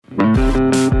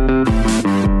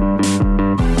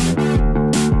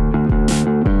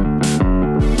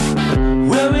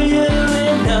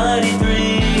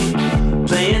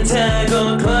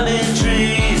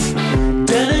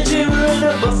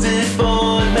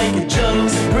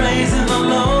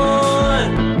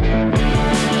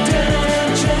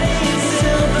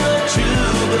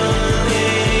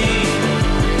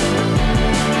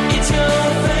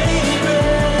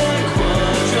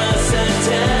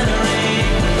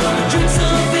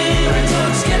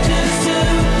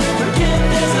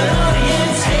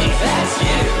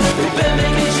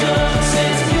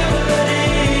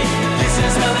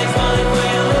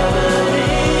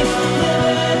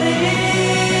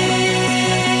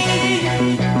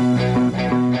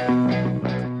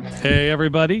Hey,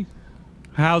 everybody.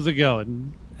 How's it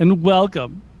going? And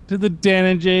welcome to the Dan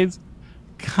and Jay's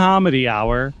Comedy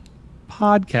Hour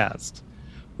podcast,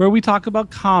 where we talk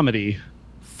about comedy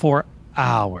for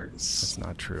hours. That's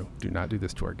not true. Do not do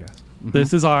this to our guests.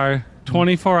 This is our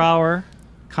 24-hour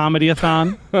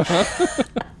comedy-a-thon with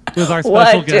our special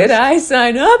What guest. did I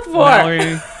sign up for?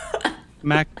 Valerie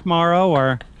McMorrow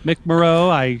or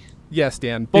McMorrow. Yes,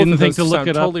 Dan. Both Didn't of think those to look sound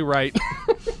it up. totally right.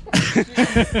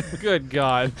 Good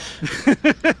God.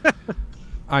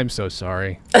 I'm so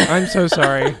sorry. I'm so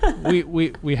sorry.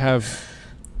 We have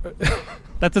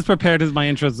That's as prepared as my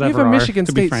intros we have ever a are, Michigan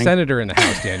to be State frank. senator in the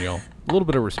house, Daniel. A little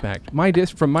bit of respect.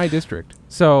 From my district.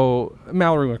 So,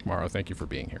 Mallory McMorrow, thank you for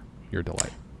being here. You're a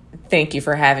delight. Thank you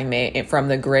for having me from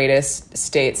the greatest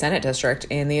state senate district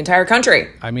in the entire country.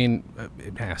 I mean,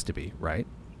 it has to be, right?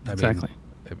 Exactly.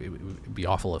 It would be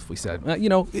awful if we said, could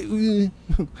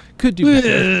do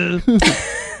better.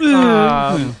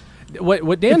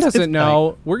 What Dan It's doesn't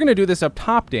know, we're going to do this up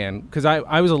top, Dan, because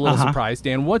I was a little surprised.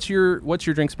 Dan, what's your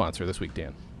drink sponsor this week,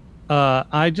 Dan?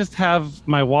 I just have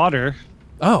my water.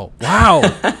 Oh, wow.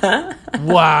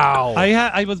 Wow.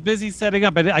 I was busy setting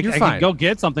up. I You're could fine. go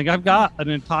get something. I've got an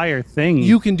entire thing.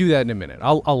 You can do that in a minute.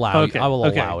 I'll allow Okay, I will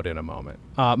okay. allow it in a moment.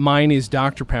 Mine is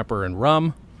Dr. Pepper and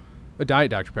rum, a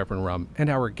Diet Dr. Pepper and rum. And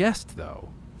our guest, though,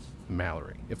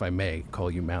 Mallory, if I may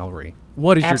call you Mallory,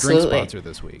 what is your Absolutely. drink sponsor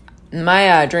this week?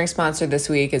 My drink sponsor this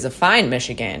week is a fine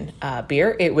Michigan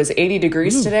beer. It was 80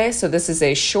 degrees today, so this is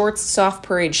a Shorts Soft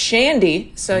Parade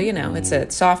Shandy. So, it's a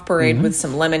soft parade with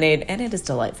some lemonade, and it is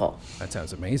delightful. That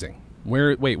sounds amazing.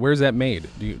 Where's that made?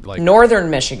 Do you like Northern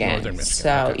Michigan. Northern Michigan,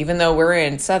 So okay. even though we're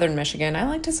in Southern Michigan, I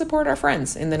like to support our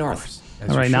friends in the North.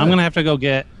 All right, now I'm going to have to go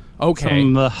get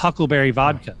some Huckleberry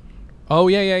vodka Oh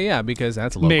yeah, because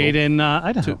that's local made in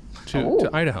Idaho. to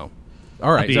Idaho.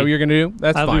 All right, so you're gonna do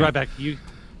that's I'll fine. be right back.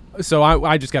 So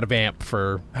I just got a vamp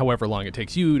for however long it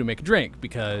takes you to make a drink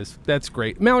because that's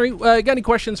great. Mallory, got any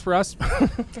questions for us?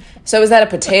 So is that a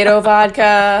potato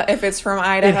vodka if it's from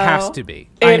Idaho? It has to be.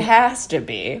 It has to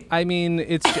be. I mean,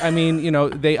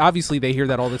 they obviously they hear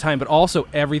that all the time, but also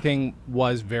everything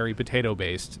was very potato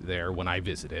based there when I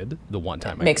visited the one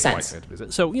time Makes I sense. had to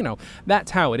visit. So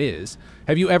that's how it is.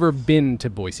 Have you ever been to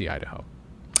Boise, Idaho?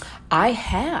 I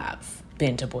have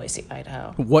been to Boise,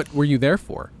 Idaho. What were you there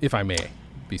for, if I may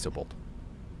be so bold?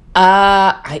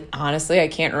 I honestly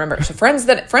can't remember. So friends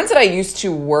that I used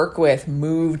to work with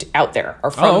moved out there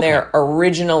or from there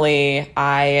originally.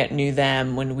 I knew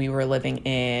them when we were living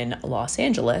in Los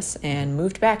Angeles and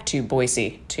moved back to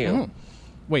Boise too.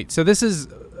 Wait, so this is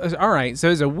all right. So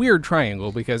it's a weird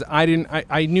triangle because I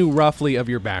knew roughly of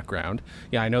your background.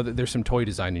 Yeah, I know that there's some toy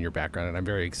design in your background, and I'm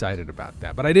very excited about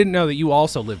that. But I didn't know that you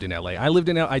also lived in LA.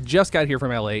 I just got here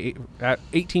from LA at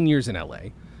 18 years in LA.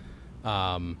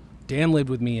 Dan lived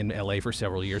with me in LA for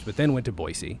several years, but then went to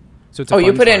Boise. So it's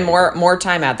You put in more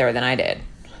time out there than I did.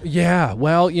 Yeah,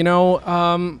 well,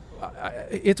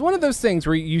 it's one of those things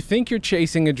where you think you're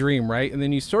chasing a dream, right? And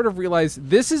then you sort of realize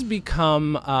this has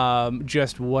become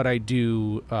just what I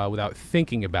do without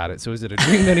thinking about it. So is it a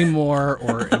dream anymore,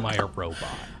 or am I a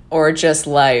robot? Or just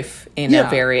life in a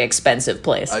very expensive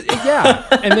place. Yeah,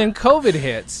 and then COVID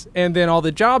hits, and then all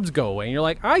the jobs go away, and you're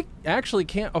like, I actually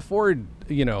can't afford,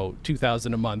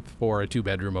 $2,000 a month for a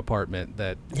 2-bedroom apartment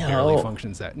that barely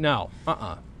functions. No.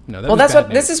 Well,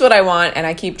 this is what I want, and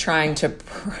I keep trying to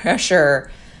pressure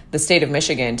the state of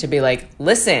Michigan to be like,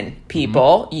 listen,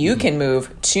 people, you can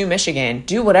move to Michigan,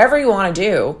 do whatever you want to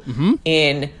do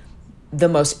in the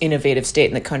most innovative state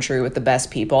in the country with the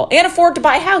best people, and afford to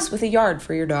buy a house with a yard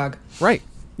for your dog. Right.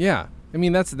 Yeah. I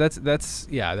mean, that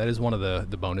is one of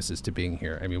the bonuses to being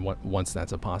here. I mean, once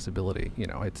that's a possibility,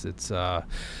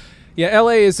 LA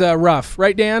is rough,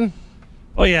 right, Dan?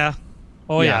 Oh yeah.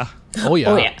 Oh yeah. Oh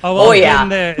yeah. Oh, well, Oh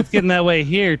yeah. It's getting that way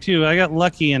here too. I got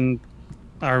lucky, and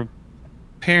our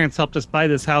parents helped us buy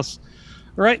this house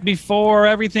right before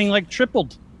everything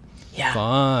tripled. Yeah.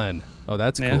 Fun. Oh,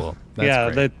 that's cool.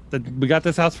 That's great. We got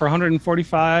this house for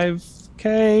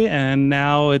 $145K, and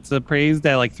now it's appraised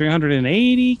at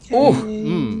 $380K.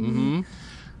 Ooh.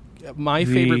 My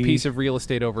favorite piece of real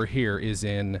estate over here is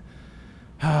in.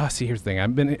 See, here's the thing.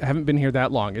 I haven't been here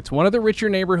that long. It's one of the richer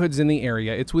neighborhoods in the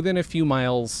area. It's within a few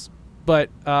miles, but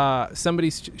somebody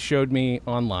showed me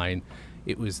online.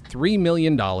 It was $3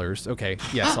 million. Okay,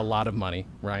 yes, a lot of money,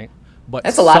 right? But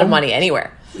That's a lot of money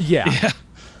anywhere. Yeah.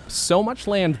 So much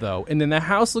land, though, and then the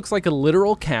house looks like a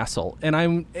literal castle.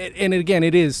 And again,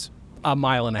 it is a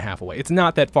mile and a half away. It's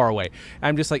not that far away.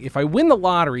 I'm just like, if I win the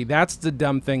lottery, that's the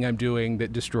dumb thing I'm doing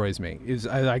that destroys me. Is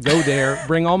I go there,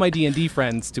 bring all my D&D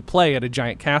friends to play at a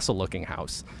giant castle-looking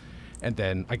house, and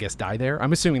then I guess die there.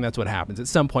 I'm assuming that's what happens. At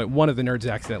some point, one of the nerds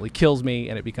accidentally kills me,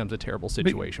 and it becomes a terrible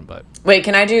situation. But wait,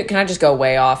 can I just go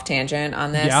way off tangent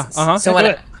on this? Yeah. So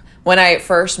when I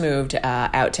first moved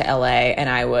out to LA and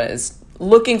I was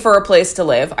looking for a place to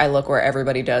live, I look where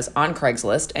everybody does on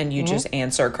Craigslist, and you just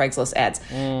answer Craigslist ads.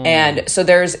 And so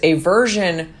there's a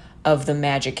version of the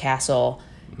Magic Castle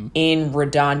in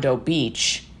Redondo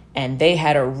Beach, and they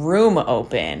had a room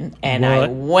open, and I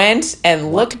went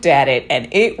and looked at it, and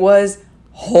it was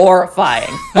horrifying.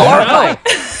 Horrifying.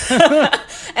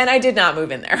 And I did not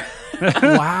move in there.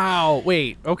 Wow.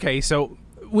 Wait. Okay. So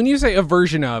when you say a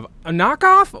version of, a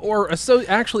knockoff or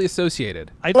actually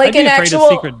associated? I'd like be an afraid actual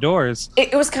of secret doors.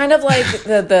 It was kind of like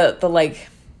the like.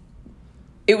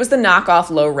 It was the knockoff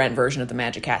low rent version of the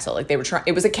Magic Castle. Like they were trying.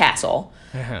 It was a castle,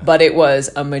 but it was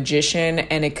a magician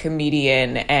and a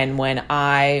comedian. And when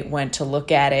I went to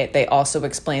look at it, they also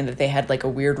explained that they had like a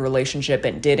weird relationship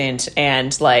and didn't.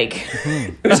 And like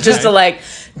it was just a like,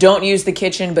 don't use the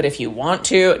kitchen, but if you want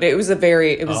to, it was a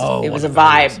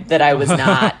vibe that I was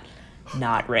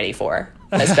not ready for.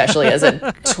 Especially as a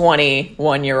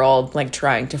 21-year-old, like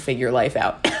trying to figure life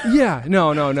out. Yeah,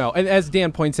 no. And as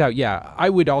Dan points out, yeah, I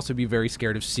would also be very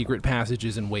scared of secret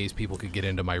passages and ways people could get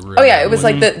into my room. Oh, yeah, it was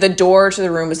like the door to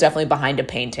the room was definitely behind a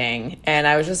painting. And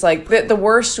I was just like, the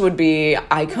worst would be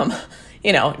I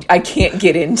can't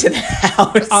get into the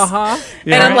house.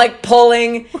 Yeah, and I'm like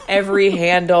pulling every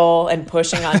handle and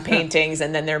pushing on paintings,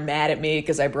 and then they're mad at me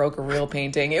because I broke a real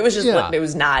painting. It was just, it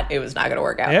was not going to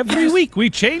work out. Every week we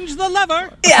change the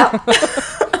lever. Yeah.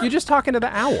 You're just talking to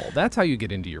the owl. That's how you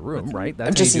get into your room, right? That's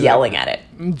I'm just yelling at it.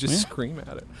 Just scream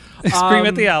at it. Scream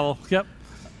at the owl. Yep.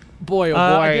 Boy, oh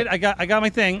boy. I got my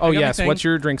thing. Oh, yes. What's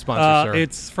your drink sponsor, sir?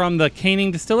 It's from the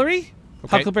Caning Distillery,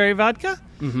 Huckleberry Vodka,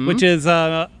 which is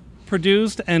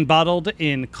produced and bottled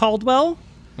in Caldwell,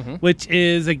 which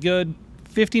is a good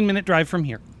 15-minute drive from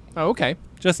here. Oh, okay.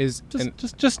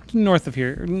 Just north of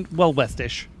here, well,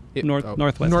 westish.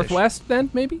 Northwest. Northwest, then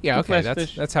maybe. Yeah, okay.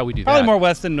 That's how we do that. Probably more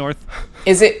west than north.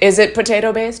 Is it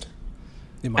potato based?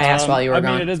 I asked while you were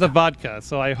gone. I mean, it is a vodka,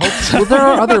 so I hope so. Well, there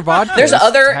are other vodkas.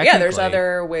 There's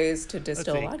other ways to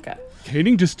distill vodka.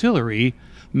 Caning Distillery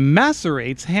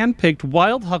macerates hand-picked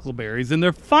wild huckleberries in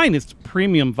their finest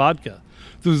premium vodka.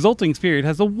 The resulting spirit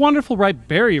has a wonderful ripe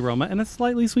berry aroma and a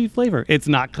slightly sweet flavor. It's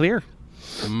not clear.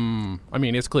 I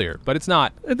mean, it's clear, but it's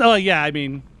not. Yeah, I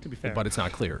mean, to be fair. But it's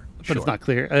not clear. But it's not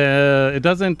clear. It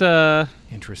doesn't...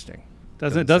 Interesting.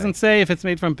 Doesn't say if it's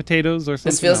made from potatoes or something.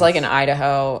 This feels like an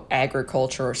Idaho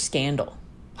agriculture scandal.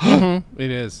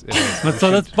 It is.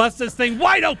 So let's bust this thing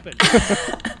wide open.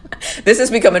 This has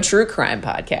become a true crime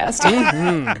podcast.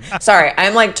 Sorry,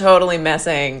 I'm like totally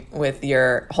messing with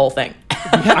your whole thing.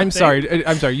 Yeah, I'm sorry.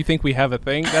 You think we have a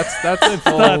thing? That's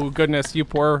oh goodness, you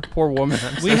poor woman.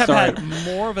 We have had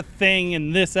more of a thing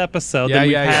in this episode than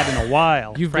we've had in a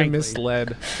while. You've been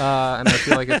misled, and I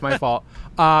feel like it's my fault.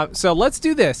 So let's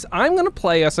do this. I'm going to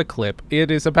play us a clip.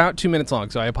 It is about 2 minutes long,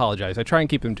 so I apologize. I try and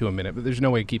keep them to a minute, but there's no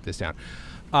way to keep this down.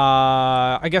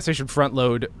 I guess I should front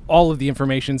load all of the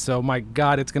information, so my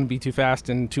God, it's going to be too fast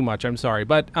and too much. I'm sorry.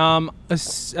 But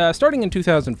starting in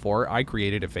 2004, I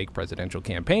created a fake presidential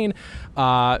campaign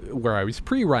where I was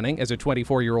pre-running as a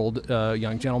 24-year-old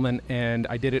young gentleman, and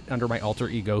I did it under my alter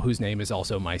ego, whose name is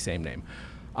also my same name.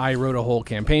 I wrote a whole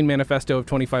campaign manifesto of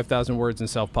 25,000 words and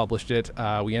self-published it.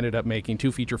 We ended up making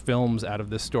 2 feature films out of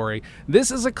this story.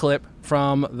 This is a clip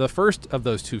from the first of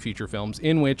those 2 feature films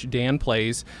in which Dan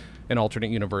plays an alternate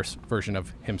universe version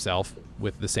of himself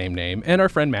with the same name, and our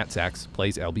friend Matt Sachs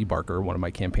plays L.B. Barker, one of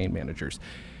my campaign managers.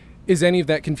 Is any of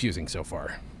that confusing so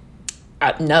far?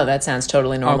 No, that sounds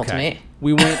totally normal to me.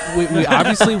 We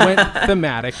obviously went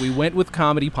thematic. We went with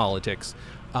comedy politics.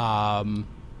 Comedy's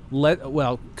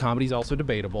also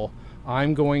debatable.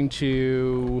 I'm going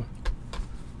to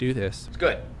do this. It's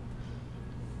good.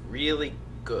 Really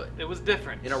good. It was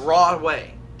different. In a raw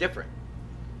way. Different.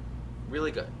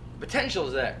 Really good. Potential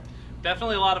is there.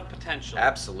 Definitely a lot of potential.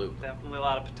 Absolutely. Definitely a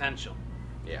lot of potential.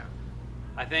 Yeah.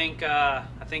 I think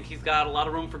he's got a lot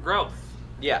of room for growth.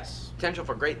 Yes. Potential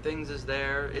for great things is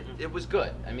there. It was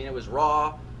good. I mean, it was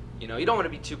raw. You know, you don't want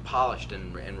to be too polished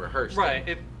and rehearsed.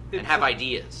 Right. And have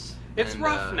ideas. It's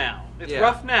rough now. It's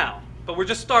rough now. But we're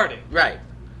just starting. Right.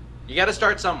 You got to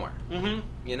start somewhere. Mm-hmm.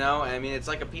 You know, I mean, it's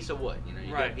like a piece of wood. You know,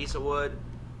 you get a piece of wood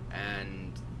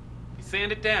and you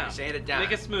sand it down.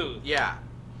 Make it smooth. Yeah.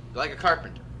 Like a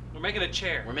carpenter. We're making a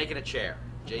chair.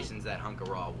 Jason's that hunk of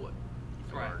raw wood.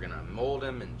 Right. We're going to mold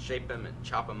him and shape him and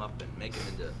chop him up and make him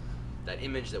into that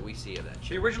image that we see of that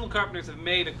chair. The original carpenters have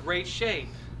made a great shape.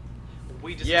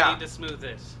 We just Yeah. need to smooth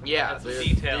this. Yeah, That's the the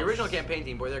details. original campaign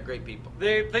team, boy, they're great people.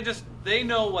 They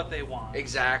know what they want.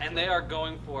 Exactly. And they are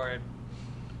going for it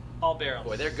all barrels.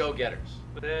 Boy, they're go-getters.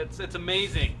 But it's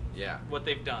amazing Yeah. what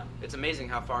they've done. It's amazing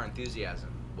how far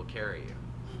enthusiasm will carry you.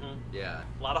 Hmm. Yeah.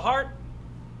 A lot of heart.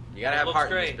 You gotta It have looks heart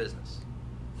great. in this business.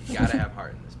 You gotta have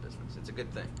heart in this business. It's a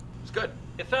good thing. It's good.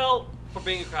 It felt, for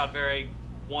being a crowd, very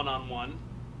one-on-one.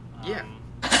 Yeah.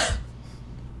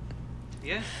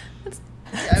 Yeah.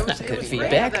 Yeah, it was Good great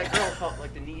feedback. how that girl felt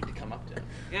like the need to come up to him.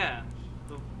 Yeah.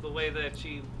 The way that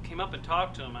she came up and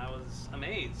talked to him, I was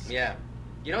amazed. Yeah.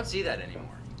 You don't see that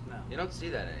anymore. No. You don't see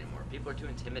that anymore. People are too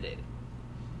intimidated.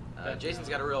 But, Jason's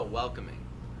got a real welcoming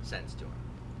sense to him.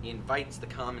 He invites the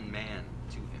common man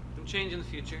to him. Some change in the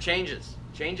future. Changes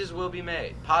will be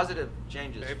made. Positive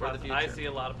changes Very for positive. the I future. see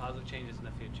a lot of positive changes in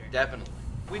the future. Definitely.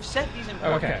 We've sent these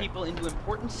important Okay. people into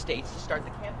important states to start the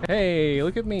campaign. Hey,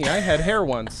 look at me. I had hair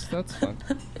once. That's fun.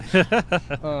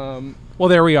 Well,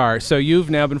 there we are. So you've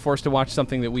now been forced to watch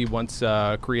something that we once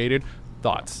created.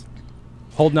 Thoughts?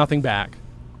 Hold nothing back.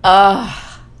 The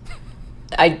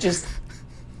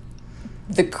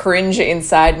cringe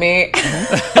inside me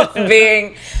of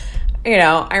being,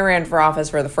 I ran for office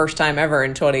for the first time ever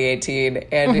in 2018,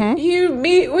 and you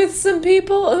meet with some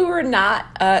people who are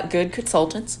not good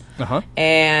consultants. Uh-huh.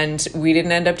 And we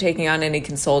didn't end up taking on any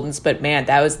consultants, but man,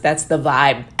 that's the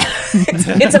vibe.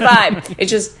 it's a vibe. It's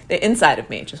just the inside of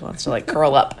me. It just wants to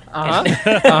curl up.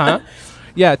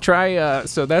 Yeah, try.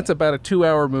 So that's about a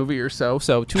 2-hour movie or so.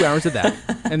 So 2 hours of that,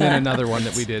 and then another one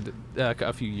that we did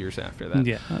a few years after that.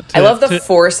 Yeah. I love the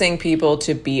forcing people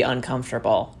to be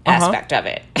uncomfortable aspect of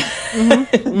it.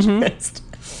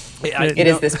 It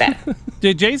is this bad.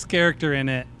 Jay's character in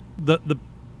it, the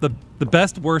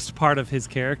best worst part of his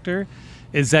character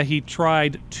is that he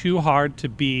tried too hard to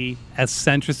be as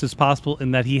centrist as possible,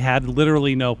 in that he had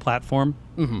literally no platform,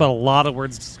 but a lot of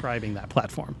words describing that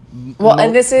platform. Well,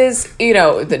 and this is,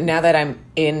 now that I'm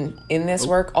in this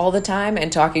work all the time and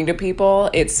talking to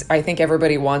people, I think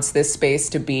everybody wants this space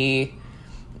to be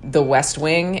the West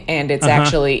Wing, and it's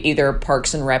actually either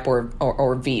Parks and Rep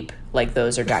or Veep. Like,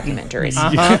 those are documentaries.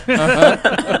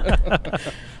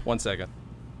 1 second.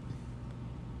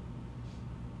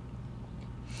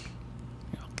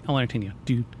 I'll entertain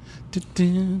you.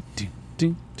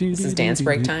 This is dance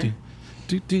break time.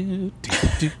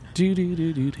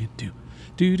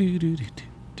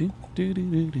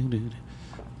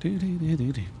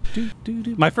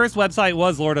 My first website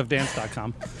was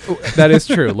lordofdance.com. That is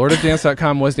true.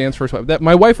 LordofDance.com was Dan's first web.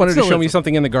 My wife wanted to Still show is. me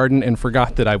something in the garden and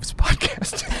forgot that I was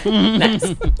podcasting.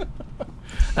 Nice.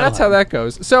 That's how that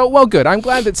goes. So, well, good. I'm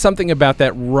glad that something about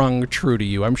that rung true to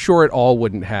you. I'm sure it all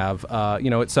wouldn't have.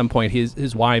 At some point,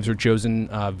 his wives are chosen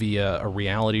via a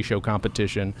reality show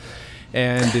competition,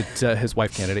 and his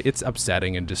wife candidate. It's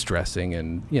upsetting and distressing,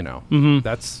 and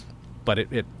that's. But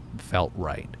it felt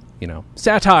right.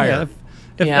 Satire.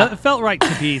 It felt right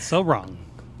to be so wrong.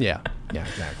 Yeah,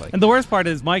 exactly. And the worst part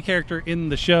is my character in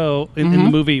the show, in the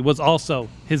movie, was also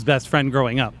his best friend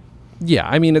growing up. Yeah,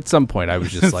 I mean, at some point, I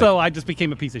was just like, So I just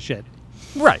became a piece of shit.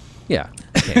 right. Yeah.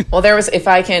 Okay. Well, if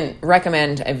I can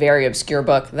recommend a very obscure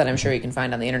book that I'm sure you can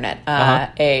find on the internet,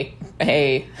 a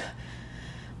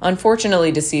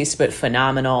unfortunately deceased but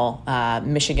phenomenal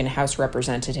Michigan House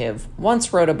representative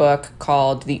once wrote a book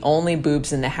called "The Only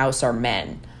Boobs in the House Are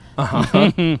Men,"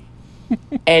 and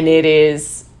it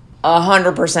is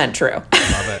 100% true. Love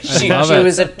it. She Love it.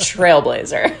 was a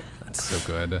trailblazer. That's so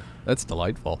good. That's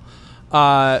delightful.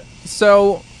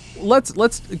 So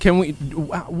can we?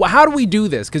 How do we do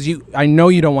this? Because I know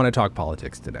you don't want to talk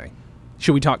politics today.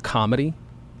 Should we talk comedy?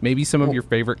 Maybe some of your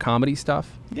favorite comedy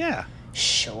stuff. Yeah.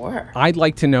 Sure. I'd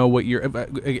like to know what your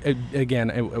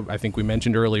again. I think we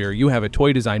mentioned earlier. You have a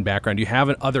toy design background. You have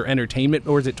other entertainment,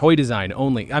 or is it toy design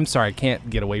only? I'm sorry, I can't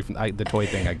get away from the toy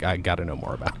thing. I got to know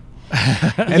more about.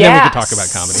 And then we can talk about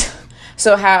comedy.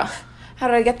 So how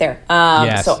did I get there?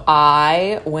 Yes. So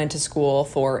I went to school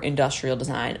for industrial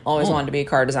design. Always wanted to be a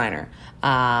car designer,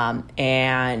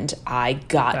 and I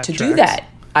got to do that.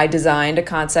 I designed a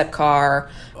concept car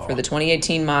for the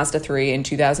 2018 Mazda 3 in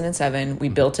 2007. We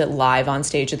built it live on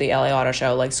stage at the LA Auto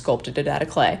Show, sculpted it out of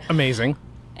clay. Amazing.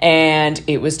 And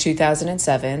it was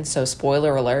 2007, so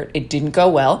spoiler alert, it didn't go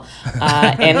well.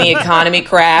 And the economy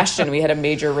crashed, and we had a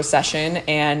major recession.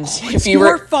 And if you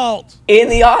were fault. in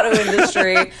the auto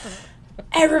industry,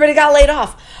 everybody got laid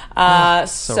off.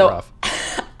 So rough.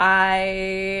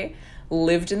 I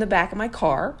lived in the back of my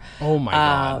car. Oh, my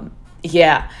God.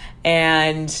 Yeah.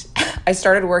 And I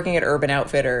started working at Urban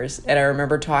Outfitters, and I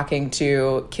remember talking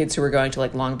to kids who were going to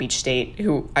Long Beach State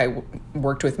who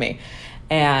worked with me.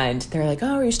 And they're like,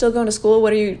 "Oh, are you still going to school?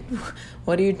 What are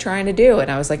you trying to do?"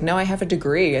 And I was like, "No, I have a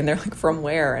degree." And they're like, "From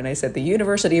where?" And I said, "The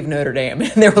University of Notre Dame."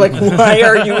 And they were like, "Why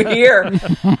are you here?"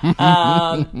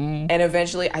 And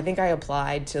eventually, I think I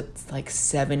applied to like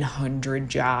 700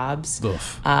 jobs.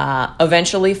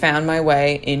 Eventually found my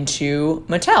way into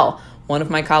Mattel. One of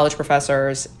my college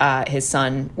professors, his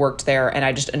son worked there, and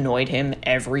I just annoyed him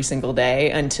every single day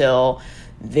until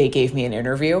they gave me an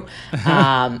interview.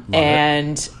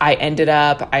 And I ended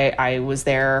up, I was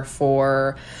there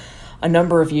for a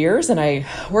number of years, and I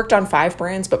worked on 5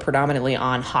 brands, but predominantly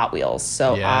on Hot Wheels.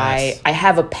 So I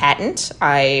have a patent.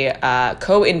 I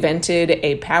co-invented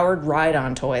a powered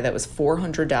ride-on toy that was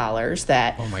 $400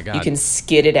 that you can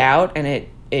skid it out, and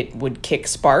it would kick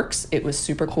sparks. It was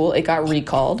super cool. It got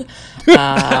recalled.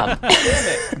 Damn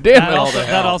it.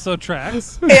 That also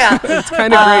tracks. Yeah. It's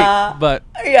kind of great, but...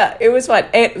 Yeah, it was fun.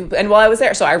 And while I was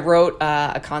there, so I wrote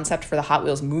a concept for the Hot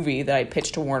Wheels movie that I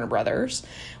pitched to Warner Brothers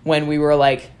when we were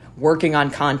like working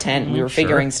on content. We were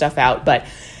figuring stuff out. But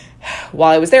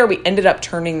while I was there, we ended up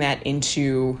turning that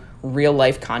into real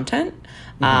life content.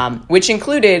 Which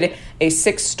included a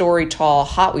 6-story tall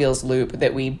Hot Wheels loop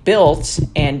that we built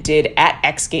and did at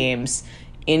X Games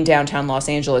in downtown Los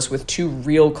Angeles with 2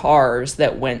 real cars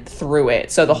that went through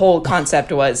it. So the whole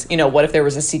concept was, what if there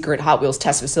was a secret Hot Wheels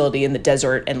test facility in the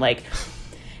desert, and like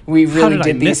we really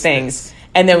did these things.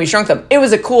 And then we shrunk them. It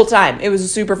was a cool time. It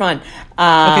was super fun. Okay,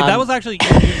 that was actually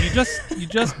you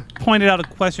just pointed out a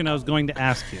question I was going to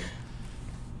ask you.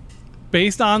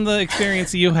 Based on the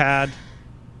experience you had,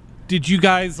 did you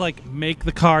guys like make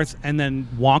the cars and then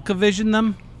Wonka vision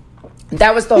them?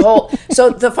 That was the whole.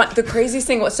 So the craziest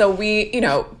thing was, so we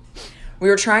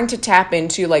were trying to tap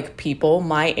into like people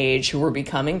my age who were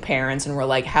becoming parents, and we're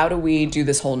like, how do we do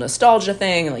this whole nostalgia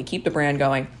thing and like keep the brand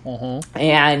going?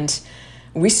 And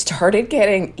we started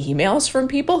getting emails from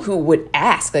people who would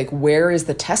ask, like, where is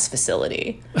the test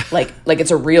facility? Like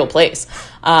it's a real place.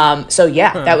 So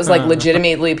yeah, that was like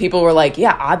legitimately, people were like,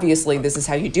 yeah, obviously this is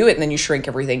how you do it. And then you shrink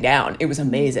everything down. It was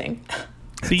amazing.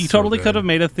 So you totally could have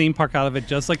made a theme park out of it,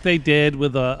 just like they did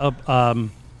with a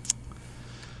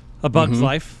Bug's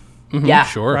Life. Yeah.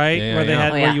 Sure. Right? Yeah, where they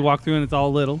had, where you walk through and it's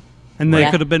all little. And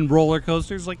they could have been roller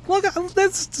coasters. Like, look,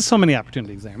 there's so many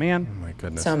opportunities there, man. Oh my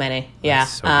goodness. So many. Yeah.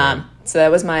 So so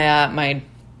that was my my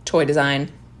toy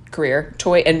design career,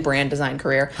 toy and brand design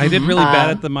career. I did really bad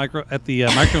at the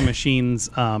Micro Machines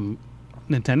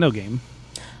Nintendo game.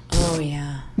 Oh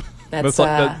yeah. That's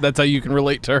how you can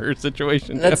relate to her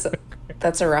situation.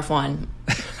 That's a rough one.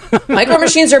 Micro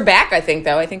Machines are back, I think,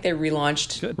 though. I think they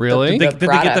relaunched. Really? Did they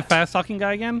get the fast talking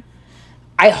guy again?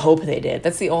 I hope they did.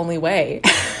 That's the only way.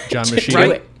 John to Machida.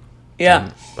 do it.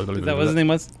 Yeah. Is that what his name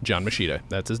was? John Machida.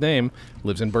 That's his name.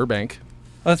 Lives in Burbank.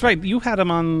 Oh, that's right. You had him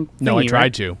on. No, I tried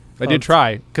right? to. I did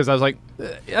try because I was like,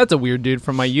 that's a weird dude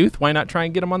from my youth. Why not try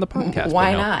and get him on the podcast?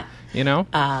 Why not?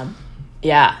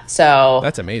 Yeah. So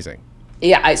that's amazing.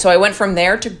 Yeah. So I went from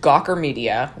there to Gawker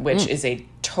Media, which is a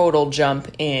total jump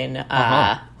in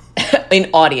in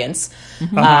audience.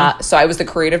 So I was the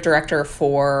creative director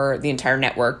for the entire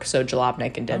network. So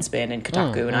Jalopnik and Deadspin and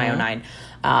Kotaku and IO9.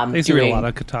 They used to read a lot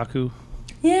of Kotaku.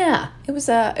 Yeah, it was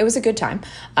a good time.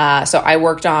 So I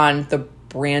worked on the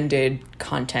branded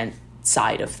content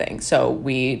side of things. So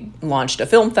we launched a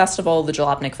film festival. The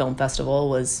Jalopnik Film Festival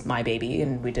was my baby,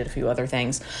 and we did a few other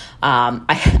things.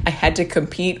 I had to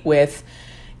compete with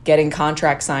getting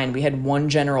contracts signed. We had one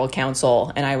general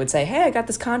counsel, and I would say, hey, I got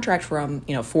this contract from,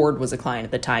 Ford was a client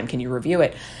at the time. Can you review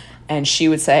it? And she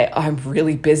would say, oh, I'm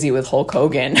really busy with Hulk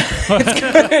Hogan. It's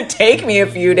going to take me a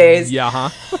few days.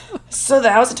 Yeah, So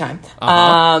that was the time.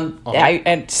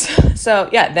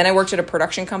 Then I worked at a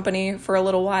production company for a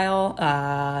little while.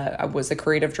 I was the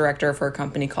creative director for a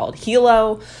company called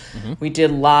Hilo. We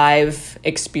did live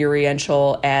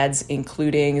experiential ads,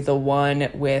 including the one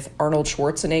with Arnold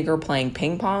Schwarzenegger playing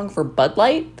ping pong for Bud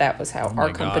Light. That was how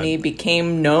our company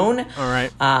became known. All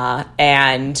right.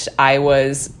 And I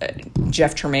was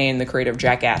Jeff Tremaine, the creative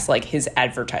jackass, like his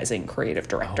advertising creative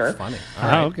director. Oh, funny. All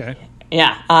right. Okay.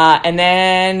 Yeah. And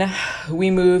then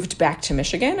we moved back to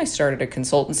Michigan. I started a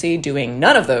consultancy doing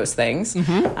none of those things,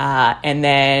 and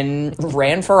then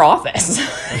ran for office.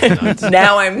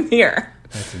 Now I'm here.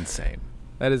 That's insane.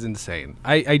 That is insane.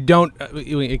 I don't,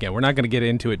 again, we're not going to get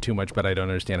into it too much, but I don't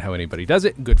understand how anybody does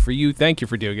it. Good for you. Thank you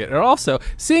for doing it. And also,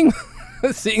 seeing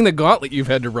the gauntlet you've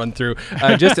had to run through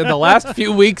just in the last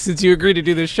few weeks since you agreed to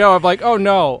do this show, I'm like, oh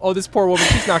no, this poor woman,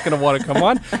 she's not going to want to come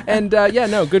on. And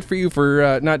good for you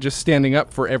for not just standing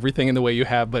up for everything in the way you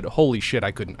have, but holy shit,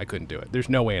 I couldn't do it. There's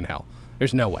no way in hell.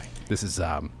 There's no way. This is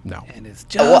no. And it's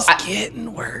just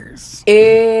getting worse.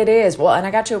 It is. Well, and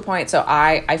I got to a point, so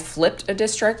I flipped a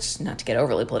district, not to get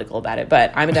overly political about it,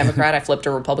 but I'm a Democrat. I flipped a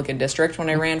Republican district when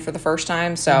I ran for the first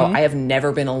time, so I have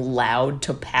never been allowed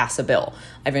to pass a bill.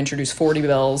 I've introduced 40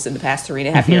 bills in the past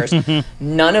 3.5 years.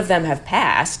 None of them have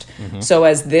passed. So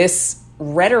as this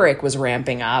rhetoric was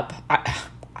ramping up,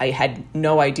 I had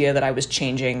no idea that I was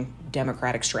changing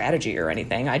Democratic strategy or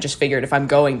anything. I just figured if I'm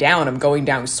going down, I'm going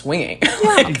down swinging.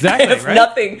 Like, exactly. I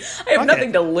have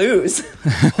nothing to lose.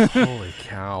 Holy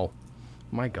cow.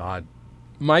 My God.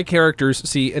 My characters,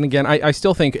 see, and again, I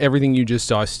still think everything you just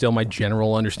saw is still my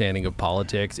general understanding of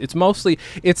politics. It's mostly,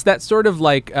 it's that sort of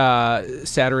like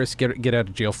satirist get out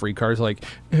of jail free cards, like,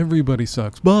 everybody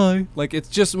sucks, bye. Like,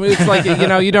 it's like,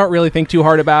 you don't really think too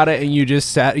hard about it, and you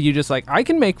just like, I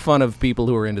can make fun of people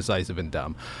who are indecisive and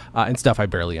dumb, and stuff I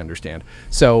barely understand.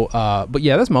 So, but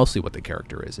yeah, that's mostly what the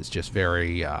character is. It's just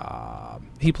very,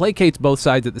 he placates both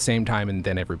sides at the same time, and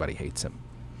then everybody hates him.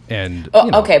 And,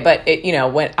 okay, but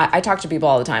when I talk to people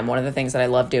all the time, one of the things that I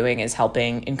love doing is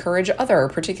helping encourage other,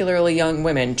 particularly young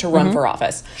women, to run for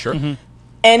office. Sure.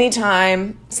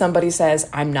 Anytime somebody says,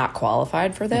 I'm not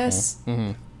qualified for this,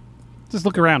 Just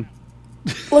look around.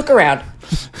 look around.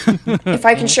 If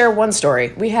I can share one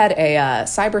story, we had a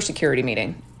cybersecurity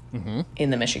meeting in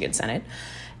the Michigan Senate.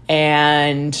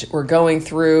 And we're going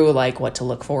through like what to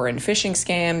look for in phishing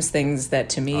scams, things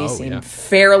that to me seem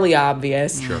fairly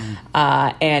obvious. Sure.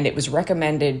 And it was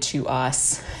recommended to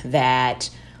us that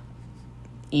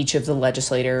each of the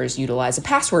legislators utilize a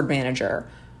password manager.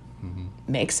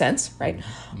 Makes sense, right?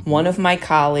 One of my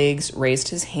colleagues raised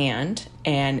his hand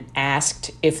and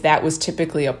asked if that was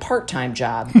typically a part-time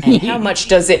job and how much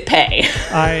does it pay?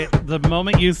 The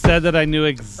moment you said that, I knew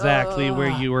exactly where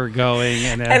you were going,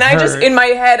 and I just, in my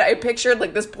head, I pictured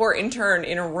like this poor intern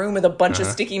in a room with a bunch of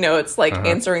sticky notes, like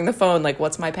answering the phone, like,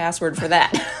 "What's my password for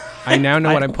that?" I now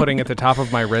know what I'm putting at the top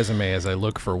of my resume as I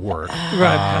look for work.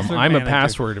 I'm a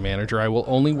password manager. I will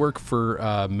only work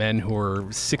for men who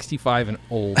are 65 and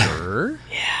older.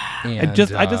 And,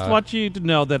 I just want you to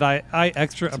know that I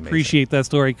extra appreciate that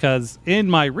story, because in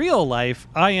my real life,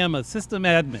 I am a system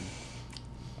admin.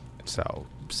 So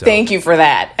thank you for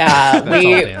that. That's all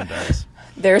Dan does.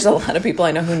 There's a lot of people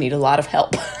I know who need a lot of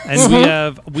help.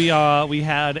 And we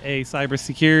had a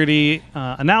cybersecurity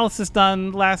analysis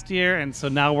done last year, and so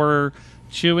now we're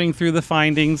chewing through the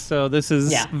findings. So this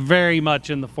is very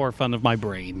much in the forefront of my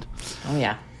brain. Oh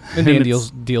yeah. And Dan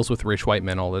deals with rich white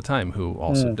men all the time who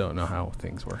also don't know how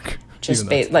things work. Just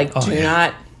do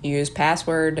not use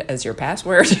password as your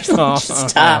password. Just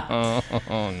stop.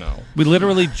 Oh no. We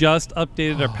literally just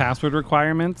updated our password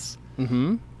requirements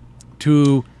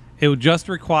to. It just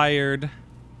required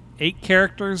 8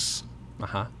 characters.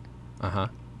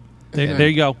 There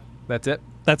you go. That's it?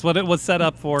 That's what it was set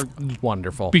up for.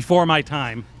 Wonderful. Before my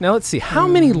time. Now let's see. How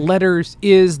many letters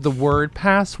is the word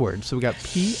password? So we got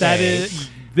P. That is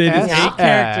 8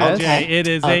 characters. Okay. It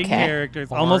is 8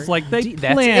 characters. Almost like they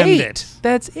planned it.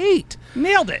 That's 8.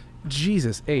 Nailed it.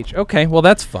 Jesus H. Okay, well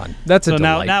that's fun. That's a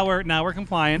delight. now we're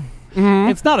compliant.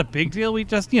 It's not a big deal. We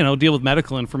just, deal with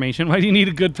medical information. Why do you need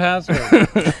a good password?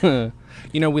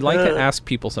 We like to ask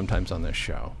people sometimes on this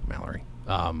show, Mallory,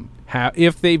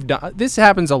 if they've done, this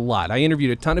happens a lot. I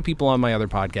interviewed a ton of people on my other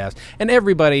podcast, and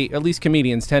everybody, at least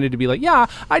comedians, tended to be like, yeah,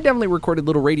 I definitely recorded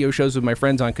little radio shows with my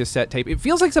friends on cassette tape. It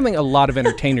feels like something a lot of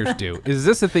entertainers do. Is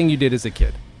this a thing you did as a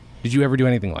kid? Did you ever do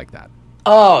anything like that?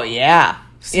 Oh, yeah.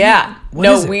 Yeah.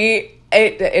 What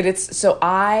It's so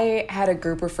I had a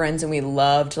group of friends and we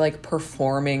loved like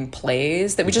performing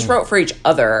plays that we just wrote for each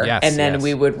other, and then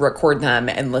we would record them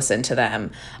and listen to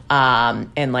them,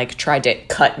 and like tried to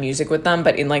cut music with them,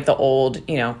 but in like the old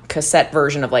cassette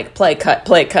version of like play cut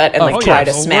and try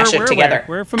to smash it together.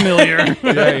 We're familiar.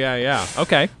 Yeah.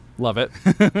 Okay. Love it.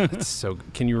 So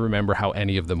can you remember how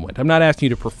any of them went? I'm not asking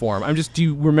you to perform. Do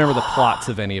you remember the plots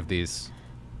of any of these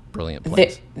brilliant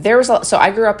plays? So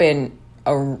I grew up in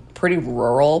a pretty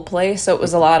rural place, so it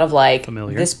was a lot of like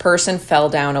this person fell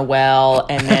down a well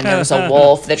and then there was a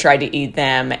wolf that tried to eat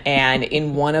them, and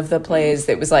in one of the plays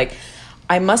it was like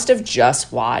I must have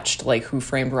just watched like Who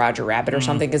Framed Roger Rabbit or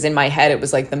something, because in my head it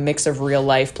was like the mix of real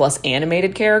life plus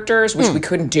animated characters, which we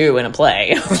couldn't do in a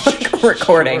play like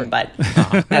recording, but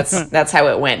that's how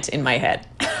it went in my head.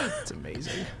 It's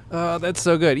amazing. That's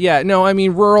so good. Yeah, no, I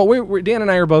mean, rural. Dan and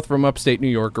I are both from upstate New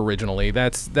York originally.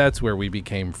 That's where we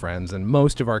became friends, and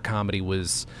most of our comedy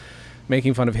was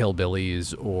making fun of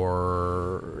hillbillies,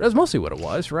 or that's mostly what it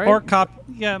was, right? Or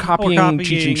copying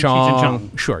Cheech and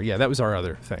Chong. Sure, yeah, that was our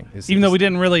other thing. Even though we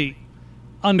didn't really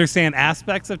understand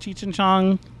aspects of Cheech and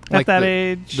Chong at that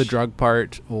age, the drug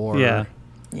part, or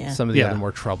Yeah. some of the Yeah. other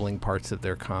more troubling parts of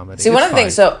their comedy. See, one It's of the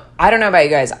things, fine. so I don't know about you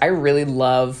guys, I really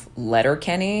love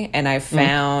Letterkenny, and I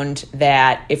found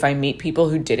that if I meet people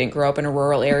who didn't grow up in a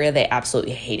rural area, they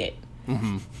absolutely hate it.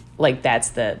 Like, that's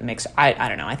the mix. I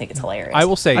don't know. I think it's hilarious. I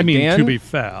will say, I mean, Dan, to be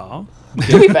fair,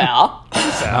 To be fair.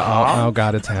 oh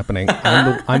God, it's happening.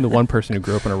 I'm the one person who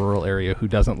grew up in a rural area who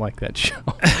doesn't like that show.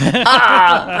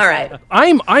 All right.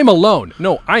 I'm alone.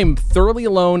 No, I'm thoroughly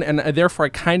alone, and therefore I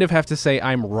kind of have to say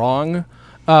I'm wrong,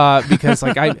 because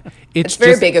like It's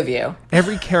very just, big of you.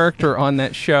 every character on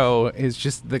that show is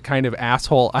just the kind of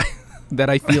asshole that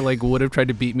I feel like would have tried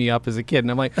to beat me up as a kid,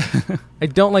 and I'm like, I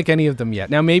don't like any of them yet.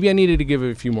 Now maybe I needed to give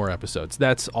it a few more episodes.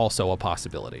 That's also a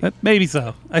possibility. maybe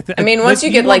so. I mean, once you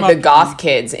get like the goth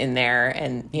kids in there,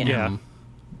 and you know, Yeah.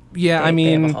 Yeah, I they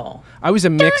have a mean, whole- I was a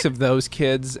mix of those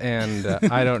kids, and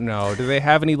I don't know. Do they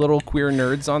have any little queer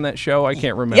nerds on that show? I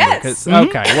can't remember. Yes. 'Cause-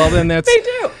 Okay, well then that's... They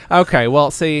do. Okay,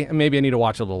 well, see, maybe I need to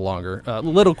watch a little longer.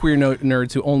 Little queer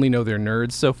nerds who only know they're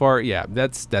nerds so far. Yeah,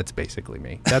 that's basically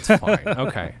me. That's fine.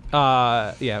 Okay.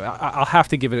 Yeah, I'll have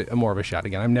to give it a more of a shot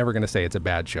again. I'm never going to say it's a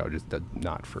bad show, just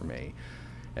not for me.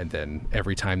 And then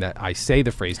every time that I say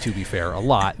the phrase "to be fair" a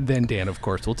lot, then Dan, of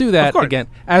course, will do that Of course. again,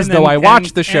 as And though then I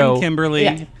watched the and show Kimberly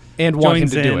Yeah. and want him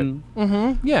joins to do it.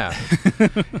 in. Yeah.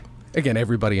 Again,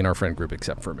 everybody in our friend group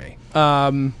except for me.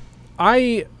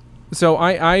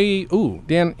 Ooh,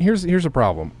 Dan, here's a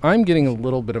problem. I'm getting a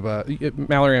little bit of a...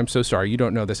 Mallory, I'm so sorry. You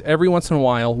don't know this. Every once in a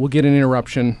while, we'll get an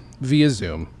interruption via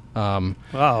Zoom.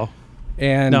 Wow.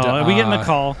 And No, are we getting a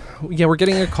call? Yeah, we're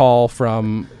getting a call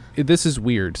from... This is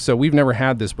weird. So we've never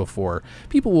had this before.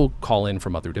 People will call in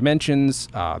from other dimensions.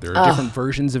 There are different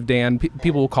versions of Dan.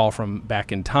 People will call from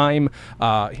back in time.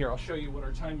 Here, I'll show you what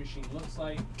our time machine looks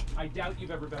like. I doubt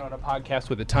you've ever been on a podcast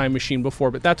with a time machine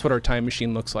before, but that's what our time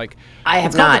machine looks like. I have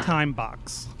It's called not. the time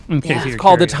box. In case you're It's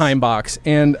called curious. the time box.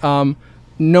 And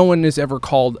no one has ever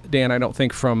called Dan, I don't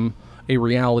think, from a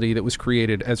reality that was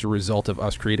created as a result of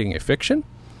us creating a fiction.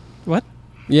 What?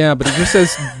 Yeah, but it just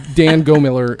says Dan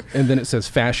Gomiller, and then it says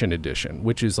Fashion Edition,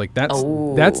 which is like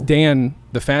that's Dan,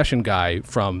 the fashion guy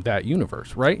from that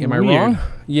universe, right? Am I Weird. wrong?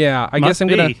 Yeah, I guess I'm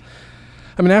be.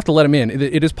 gonna have to let him in.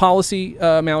 It is policy,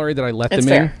 Mallory, that I let It's them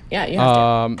fair. in. Yeah, you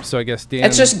have to. So I guess Dan.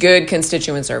 It's just good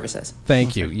constituent services.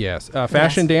 Thank you. Yes,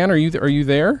 Fashion Yes. Dan, are you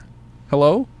there?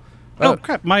 Hello. Oh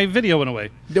crap! My video went away.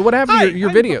 What happened Hi, to your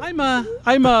I'm- video?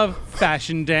 I'm a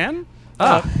fashion Dan.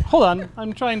 Hold on.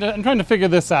 I'm trying to figure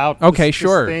this out. Okay, This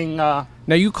sure. thing, Now,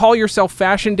 you call yourself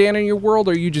Fashion Dan in your world,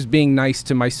 or are you just being nice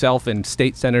to myself and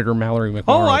State Senator Mallory McMorrow?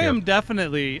 Oh, I here? am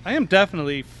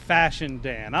definitely fashion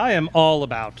Dan. I am all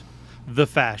about the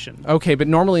fashion. Okay, but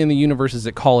normally in the universes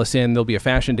that call us in, there'll be a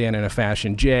Fashion Dan and a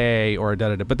Fashion J or a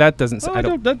da-da-da, but that doesn't... Oh, I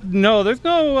don't... no, there's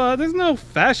no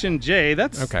fashion J.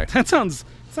 That's Okay. That sounds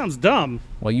dumb.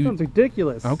 Well, you... Sounds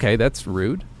ridiculous. Okay, that's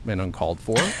rude and uncalled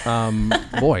for.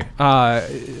 Boy, what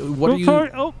Oh, are you... sorry.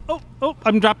 Oh!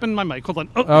 I'm dropping my mic. Hold on.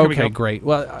 Oh, here we Okay, go. great.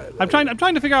 Well, I'm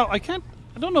trying to figure out.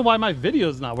 I don't know why my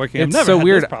video's not working. I've it's never so had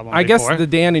weird. This problem I guess before. the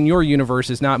Dan in your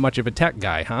universe is not much of a tech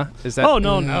guy, huh? Is that... Oh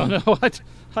no!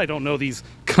 I don't know these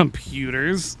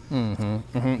computers.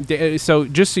 So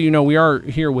just so you know, we are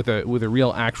here with a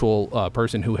real actual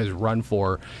person who has run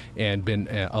for and been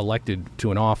elected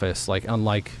to an office, like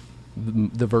unlike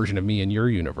the version of me in your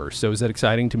universe. So is that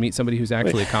exciting to meet somebody who's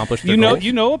actually accomplished their goals?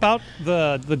 You know about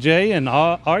the J in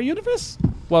our universe?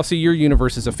 Well, see, your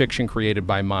universe is a fiction created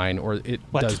by mine, or it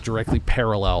What? does directly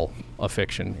parallel a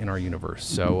fiction in our universe.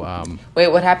 So Wait,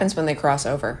 what happens when they cross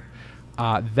over?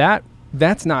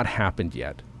 that's not happened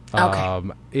yet. Okay.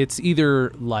 It's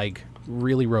either like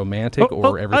really romantic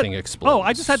or everything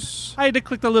explodes. Oh, I had to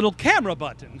click the little camera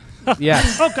button.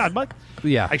 Yes. Oh God, what?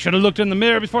 Yeah. I should have looked in the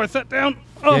mirror before I sat down.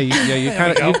 Oh. You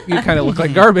kind of look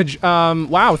like garbage.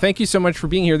 Wow, thank you so much for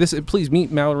being here. Please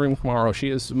meet Mallory McMorrow. She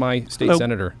is my state Hello.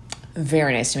 senator,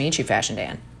 Very nice to meet you, Fashion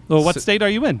Dan. Well, what state are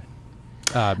you in?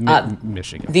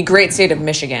 Michigan. The great state of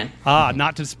Michigan.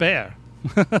 Not to spare.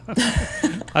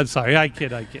 I'm sorry. I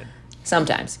kid.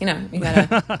 Sometimes, you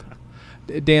gotta.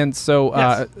 Dan, so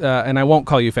Yes. and I won't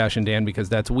call you Fashion Dan because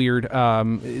that's weird.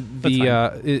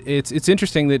 It's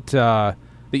interesting that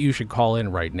you should call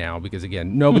in right now because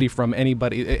again, nobody from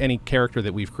any character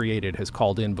that we've created has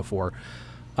called in before.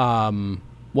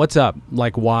 What's up?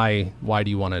 Like, why do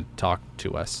you want to talk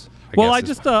to us?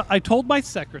 I told my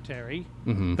secretary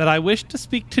that I wish to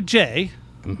speak to Jay,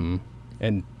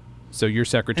 and so your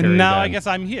secretary. and now then, I guess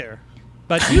I'm here.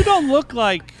 But you don't look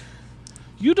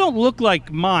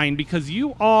like mine because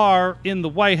you are in the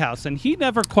White House, and he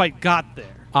never quite got there.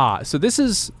 So this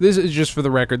is just for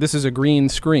the record. This is a green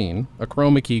screen, a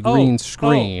chroma key green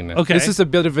screen. okay. This is a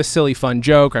bit of a silly, fun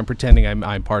joke. I'm pretending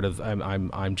I'm part of.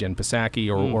 I'm Jen Psaki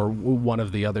or one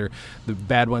of the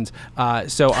bad ones.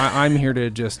 So I'm here to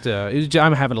just.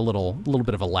 I'm having a little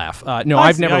bit of a laugh. No,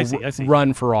 I've never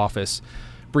run for office.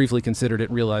 Briefly considered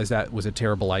it. Realized that was a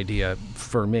terrible idea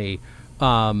for me.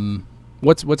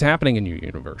 What's happening in your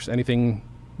universe? Anything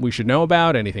we should know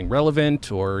about? Anything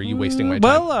relevant, or are you wasting my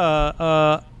time?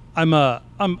 Well,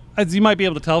 I'm as you might be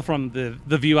able to tell from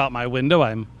the view out my window,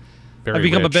 I've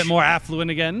become rich. a bit more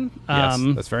affluent again. Yes,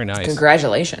 that's very nice.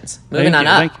 Congratulations. Moving on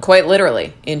up, quite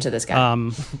literally, into the sky.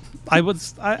 I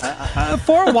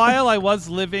for a while I was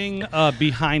living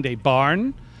behind a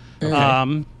barn.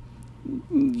 Okay.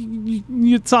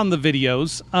 It's on the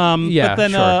videos. Yeah, but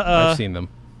then, sure. I've seen them.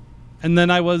 And then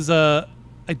I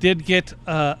did get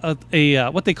a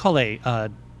what they call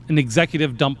an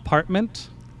executive dumppartment.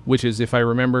 Which is, if I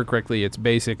remember correctly,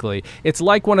 it's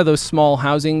like one of those small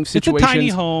housing situations. It's a tiny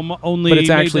home, only but it's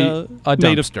actually a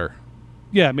dumpster.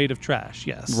 Made of trash,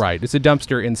 yes. Right. It's a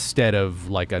dumpster instead of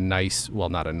like a nice, well,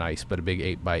 not a nice, but a big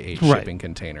 8x8 shipping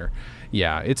container.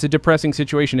 Yeah, it's a depressing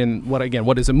situation in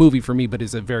what is a movie for me, but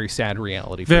is a very sad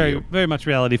reality for you. Very much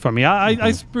reality for me.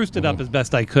 I spruced it up as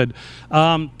best I could.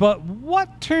 But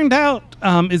what turned out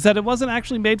is that it wasn't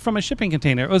actually made from a shipping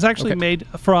container. It was actually made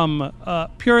from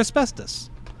pure asbestos.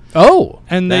 Oh,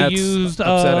 and they used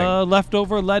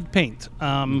leftover lead paint.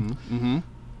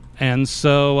 And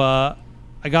so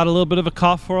I got a little bit of a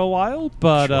cough for a while,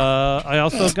 but I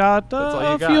also got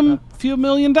a few $1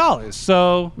 million.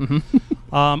 So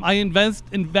I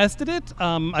invested it.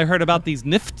 I heard about these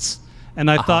NIFTs,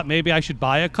 and I thought maybe I should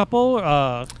buy a couple,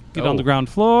 get on the ground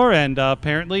floor, and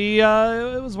apparently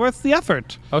it was worth the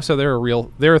effort. Oh, so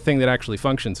they're a thing that actually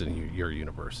functions in your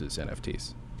universe is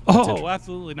NFTs. Oh,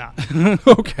 absolutely not.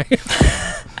 Okay.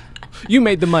 You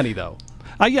made the money, though.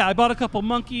 Yeah, I bought a couple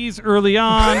monkeys early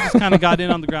on, just kind of got in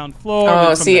on the ground floor.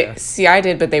 Oh, see, I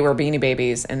did, but they were Beanie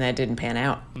Babies, and that didn't pan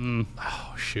out.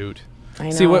 Oh, shoot. I know.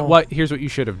 See, here's what you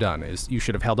should have done, is you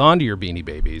should have held on to your Beanie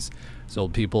Babies,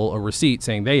 sold people a receipt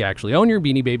saying they actually own your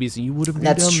Beanie Babies, and you would have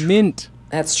made a mint.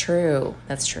 That's true.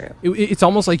 It's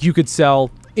almost like you could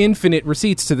sell infinite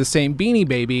receipts to the same Beanie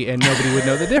Baby, and nobody would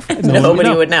know the difference.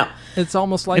 Nobody would know. It's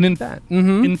almost like that.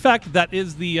 In fact, that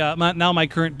is my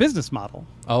current business model.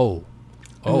 Oh,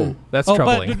 that's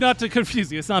troubling. But not to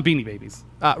confuse you, it's not Beanie Babies.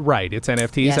 Right, it's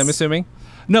NFTs, Yes. I'm assuming?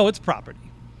 No, it's property.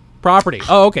 Property.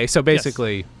 Oh, okay, so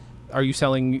basically, are you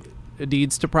selling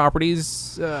deeds to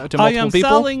properties to multiple people? I am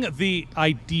selling the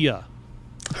idea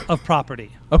of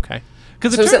property. Okay. So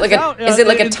is it like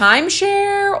a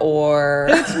timeshare, or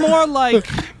it's more like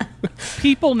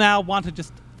people now want to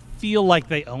just feel like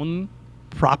they own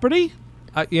property?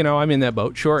 I'm in that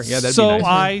boat. Sure, yeah, that'd so be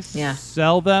nice. I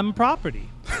sell them property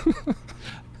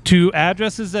to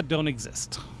addresses that don't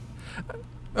exist.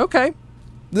 Okay.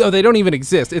 No, they don't even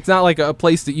exist. It's not like a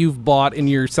place that you've bought and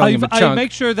you're selling them a chunk. I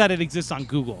make sure that it exists on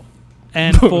Google.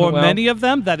 And for many of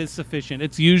them, that is sufficient.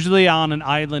 It's usually on an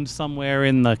island somewhere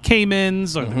in the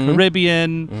Caymans or the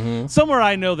Caribbean, somewhere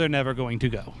I know they're never going to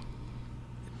go.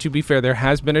 To be fair, there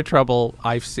has been a trouble.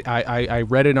 I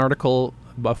read an article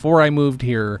before I moved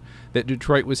here that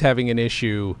Detroit was having an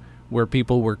issue where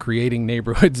people were creating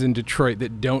neighborhoods in Detroit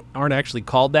that aren't actually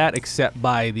called that except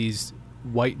by these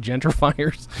white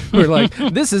gentrifiers who are like,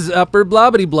 this is upper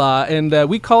blah blah blah, and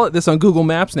we call it this on Google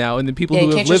Maps now, and the people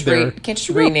who have lived there can't just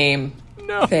rename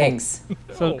things.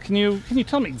 So can you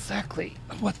tell me exactly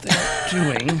what they're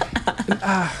doing?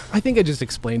 I think I just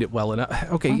explained it well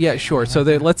enough. Okay, yeah, sure. So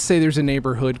let's say there's a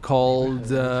neighborhood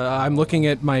called I'm looking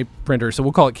at my printer, so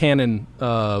we'll call it Cannon,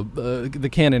 the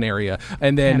Cannon area,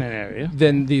 and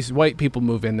then these white people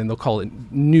move in, and they'll call it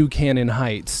New Cannon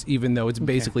Heights, even though it's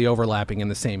basically overlapping in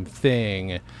the same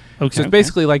thing. Okay, so it's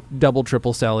basically like double,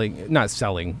 triple selling. Not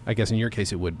selling, I guess in your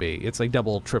case it would be. It's like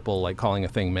double, triple, like calling a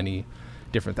thing many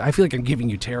different. I feel like I'm giving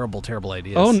you terrible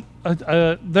ideas.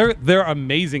 They're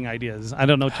amazing ideas. I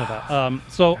don't know what about.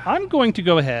 So I'm going to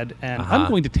go ahead and I'm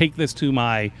going to take this to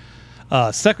my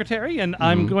secretary, and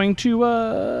I'm going to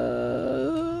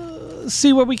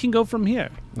see where we can go from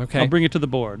here. Okay, I'll bring it to the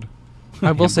board.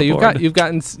 I will say you've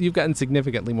gotten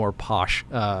significantly more posh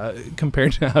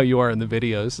compared to how you are in the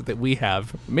videos that we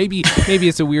have. Maybe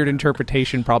it's a weird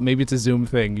interpretation problem. Maybe it's a Zoom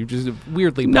thing. You're just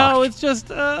weirdly posh. No, it's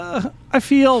just I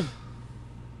feel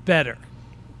better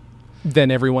than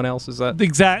everyone else. Is that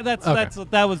exactly?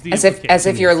 That was the as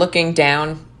if you're looking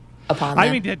down upon them.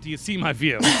 I mean, do you see my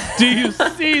view? Do you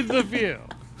see the view?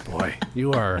 Boy,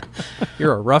 you're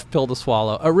a rough pill to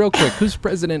swallow. Real quick, who's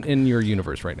president in your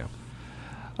universe right now?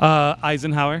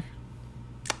 Eisenhower.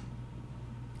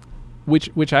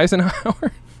 Which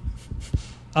Eisenhower?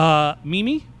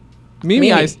 Mimi?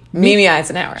 Mimi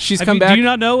Eisenhower. She's come back. Do you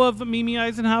not know of Mimi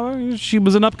Eisenhower? She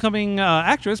was an upcoming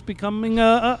actress becoming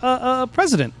a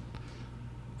president.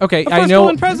 Okay, A I first know.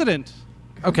 woman president.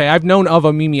 Okay, I've known of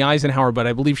a Mimi Eisenhower, but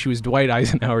I believe she was Dwight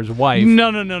Eisenhower's wife. No.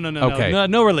 Okay.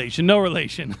 No relation. No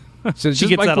relation. So She just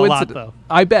gets by that a lot, coincidence- though.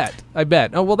 I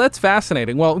bet. Oh, well, that's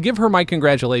fascinating. Well, give her my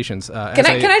congratulations. Can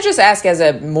I just ask, as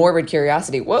a morbid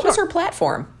curiosity, what was her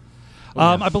platform?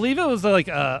 I believe it was like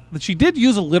she did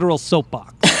use a literal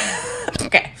soapbox.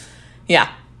 Okay.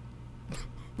 Yeah.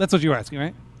 That's what you were asking,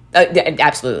 right?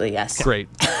 Absolutely, yes. Great.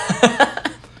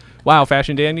 Wow,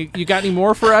 Fashion Dan, you got any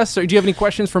more for us? Or do you have any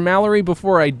questions for Mallory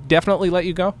before I definitely let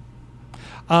you go?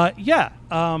 Yeah.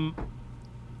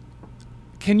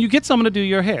 Can you get someone to do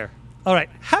your hair? All right.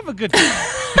 Have a good day.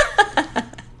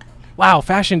 Wow,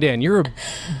 Fashion Dan, you're a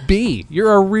bee.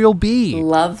 You're a real bee.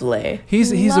 Lovely.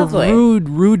 He's Lovely. a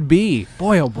rude bee.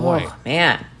 Boy, oh boy. Oh,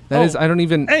 man. That is, I don't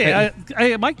even. Hey,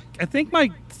 I think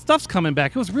my stuff's coming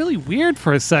back. It was really weird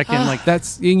for a second. Like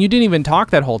that's, and you didn't even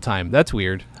talk that whole time. That's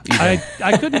weird. I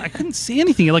couldn't see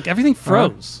anything. Like everything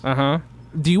froze.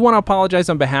 Do you want to apologize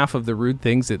on behalf of the rude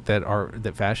things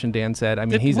that Fashion Dan said? I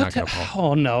mean, he's not going to apologize.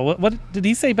 Oh no! What did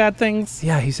he say? Bad things?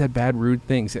 Yeah, he said bad, rude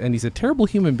things, and he's a terrible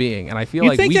human being. And I feel You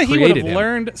like think we that he would created have him.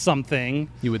 learned something?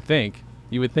 You would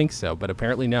think so, but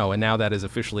apparently no. And now that is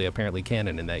officially apparently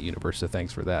canon in that universe. So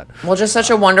thanks for that. Well, just such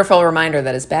a wonderful reminder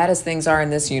that as bad as things are in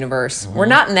this universe, we're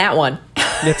not in that one.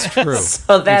 That's true.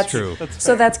 So that's true.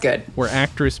 So that's good. Where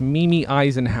actress Mimi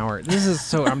Eisenhower. This is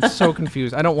so. I'm so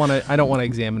confused. I don't want to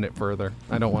examine it further.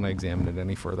 I don't want to examine it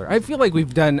any further. I feel like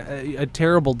we've done a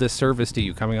terrible disservice to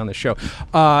you coming on the show.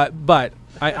 But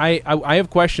I have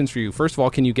questions for you. First of all,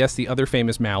 can you guess the other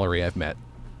famous Mallory I've met?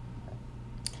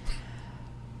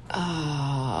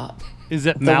 Is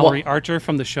it Mallory Archer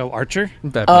from the show Archer?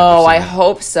 I've never Oh, seen I it.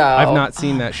 hope so. I've not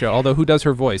seen that show. Although who does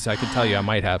her voice? I could tell you I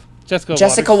might have.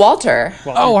 Jessica Walter.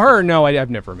 Oh, her? No, I've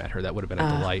never met her. That would have been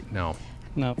a delight. No.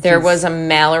 No. There she's- was a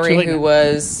Mallory late who now.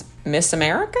 was Miss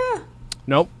America?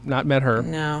 Nope, not met her.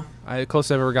 No. The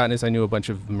closest I've ever gotten is I knew a bunch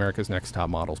of America's Next Top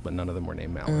Models, but none of them were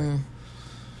named Mallory.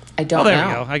 I don't Oh, there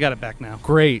know. we go. I got it back now.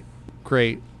 Great.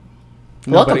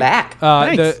 Welcome back.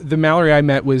 Thanks. The Mallory I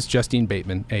met was Justine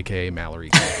Bateman, a.k.a. Mallory.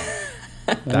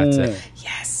 That's it.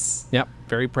 Yes. Yep,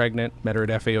 very pregnant. Met her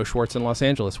at FAO Schwartz in Los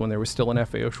Angeles when there was still an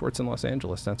FAO Schwartz in Los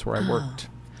Angeles. That's where I worked.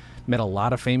 Met a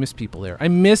lot of famous people there. I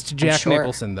missed Jack sure.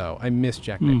 Nicholson, though. I missed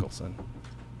Jack Nicholson.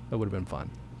 That would have been fun.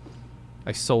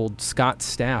 I sold Scott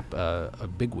Stapp a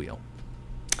big wheel.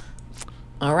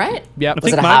 All right. Yep. I Was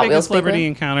think it a my Hot biggest Wheels celebrity big wheel?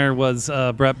 encounter was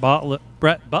Brett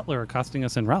Butler accosting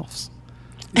us in Ralph's.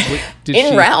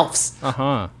 In Ralph's.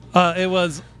 Uh-huh. It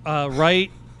was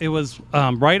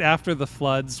right after the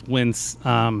floods when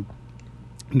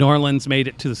New Orleans made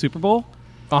it to the Super Bowl.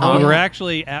 Uh-huh. We were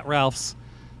actually at Ralph's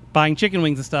buying chicken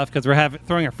wings and stuff because we're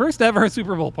throwing our first ever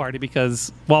Super Bowl party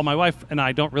because while my wife and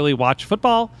I don't really watch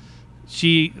football,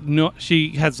 she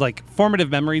has like formative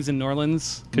memories in New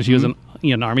Orleans because she was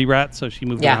an Army brat, so she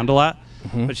moved around a lot.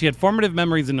 But she had formative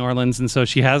memories in New Orleans, and so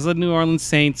she has a New Orleans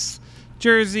Saints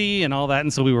jersey and all that,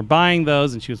 and so we were buying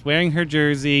those, and she was wearing her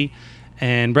jersey,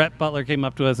 and Brett Butler came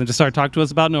up to us and just started talking to us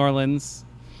about New Orleans,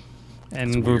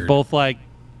 and we were weird. both like,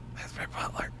 "That's Brett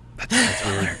Butler. That's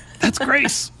Butler. That's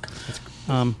Grace."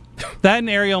 That and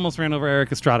Ari almost ran over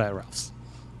Eric Estrada at Ralph's.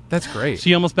 That's great.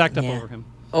 She almost backed up Yeah. over him.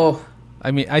 Oh, I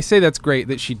mean, I say that's great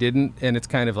that she didn't, and it's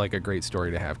kind of like a great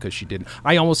story to have because she didn't.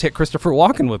 I almost hit Christopher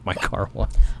Walken with my car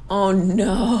once. oh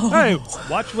no. Hey,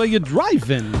 watch where you're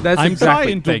driving. That's I'm exactly.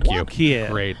 trying to Thank you. walk here.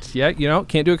 Great. Yeah,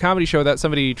 can't do a comedy show without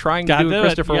somebody trying Gotta to do a do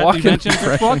Christopher it. You Walken mentioned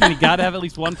Chris impression. Walken. You got to have at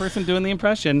least one person doing the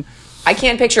impression. I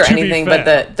can't picture To be anything fair.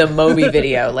 but the Moby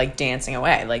video, like dancing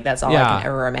away. Like that's all Yeah. I can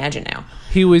ever imagine now.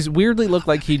 He was weirdly looked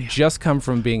like he'd just come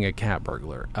from being a cat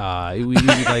burglar.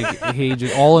 He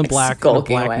just all in black, with a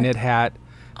Skulking black away. knit hat.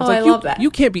 Oh, It's I love that. You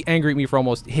can't be angry at me for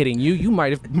almost hitting you. You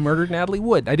might have murdered Natalie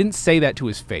Wood. I didn't say that to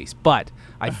his face, but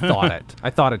I thought it. I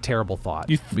thought a terrible thought.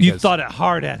 You because thought it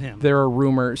hard at him. there are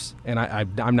rumors, and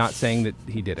I'm not saying that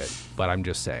he did it, but I'm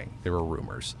just saying there were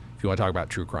rumors. If you want to talk about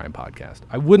true crime podcast,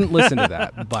 I wouldn't listen to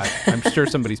that, but I'm sure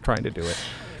somebody's trying to do it.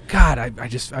 God,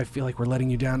 I feel like we're letting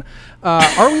you down.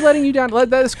 Are we letting you down?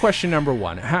 That is question number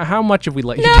one. How much have we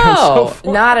let you down so No,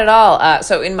 far? not at all.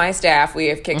 So in my staff, we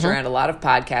have kicked around a lot of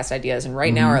podcast ideas, and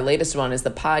right now our latest one is the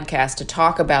podcast to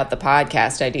talk about the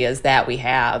podcast ideas that we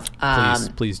have.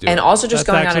 Please do And it. also just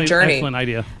That's going on actually a journey. Excellent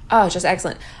idea. Oh, just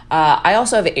excellent. I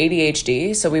also have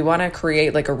ADHD, so we want to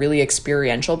create like a really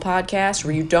experiential podcast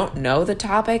where you don't know the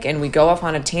topic and we go off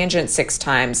on a tangent 6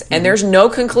 times and there's no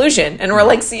conclusion and we're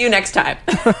like, see you next time.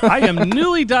 I am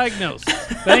newly diagnosed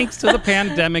thanks to the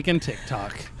pandemic and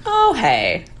TikTok. Oh,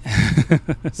 hey.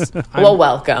 Well,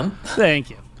 welcome. Thank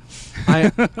you.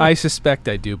 I suspect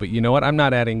I do, but you know what? I'm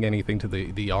not adding anything to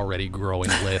the already growing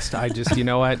list. I just, you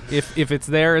know what? If it's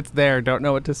there, it's there. Don't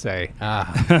know what to say.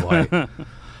 Boy.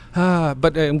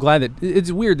 But I'm glad that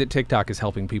it's weird that TikTok is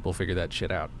helping people figure that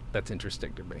shit out. That's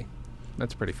interesting to me.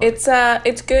 That's pretty fun.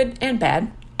 It's good and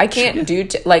bad. I can't do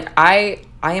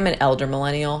I am an elder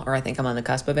millennial, or I think I'm on the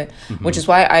cusp of it, which is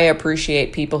why I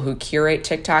appreciate people who curate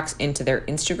TikToks into their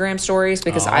Instagram stories,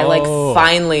 because I like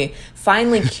finally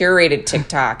curated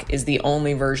TikTok is the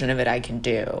only version of it I can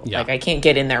do. Yeah. Like I can't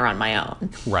get in there on my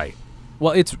own. Right.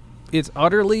 Well, it's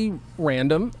utterly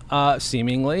random,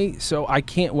 seemingly. So I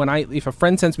can't, if a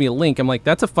friend sends me a link, I'm like,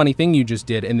 that's a funny thing you just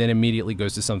did, and then immediately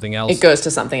goes to something else. It goes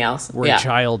to something else. Where a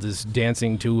child is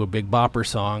dancing to a Big Bopper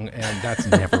song, and that's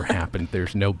never happened.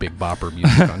 There's no Big Bopper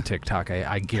music on TikTok.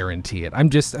 I guarantee it.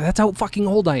 that's how fucking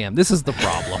old I am. This is the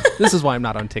problem. This is why I'm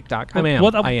not on TikTok. I am.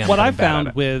 What I bad found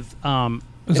at it.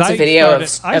 It's with a video of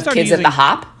kids at the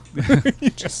hop.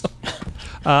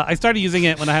 I started using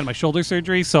it when I had my shoulder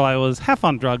surgery, so I was half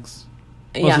on drugs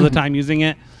most of the time using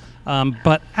it.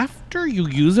 But after you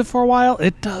use it for a while,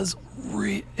 it does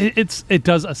it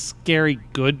does a scary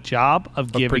good job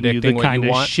of giving you the kind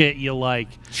of shit you like.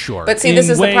 Sure. But see, this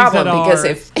is the problem, because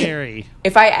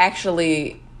if I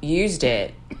actually used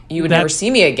it, you would never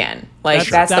see me again. Like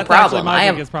that's the problem.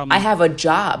 Biggest problem. I have a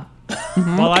job.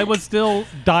 While I was still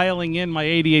dialing in my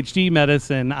ADHD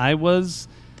medicine, I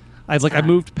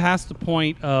moved past the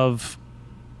point of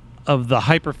the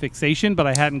hyperfixation, but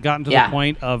I hadn't gotten to the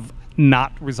point of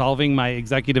not resolving my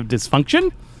executive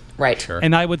dysfunction. Right. Sure.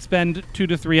 And I would spend 2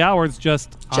 to 3 hours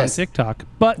just on TikTok.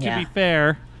 But to be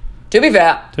fair,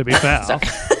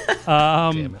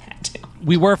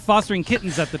 we were fostering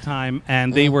kittens at the time,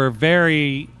 and they were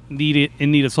very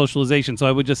in need of socialization. So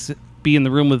I would just be in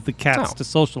the room with the cats to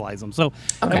socialize them. So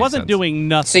I wasn't doing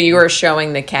nothing. So you were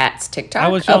showing the cats TikTok I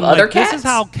was showing, of other cats? This is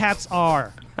how cats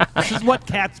are. This is what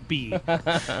cats be.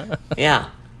 Yeah.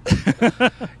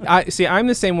 I'm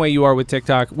the same way you are with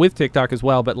TikTok as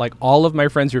well, but like all of my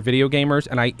friends are video gamers,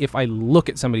 and if I look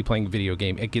at somebody playing a video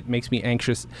game, it makes me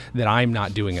anxious that I'm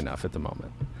not doing enough at the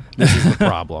moment. This is the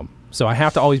problem. So I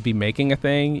have to always be making a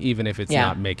thing, even if it's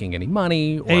not making any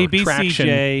money or traction.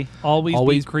 ABCJ,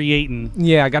 always be creating.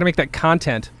 Yeah, I got to make that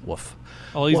content. Woof.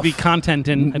 Always be content,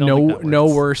 and no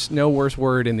worse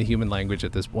word in the human language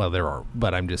at this. Well, there are,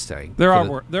 but I'm just saying there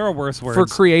are worse words for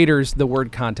creators. The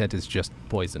word content is just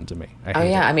poison to me.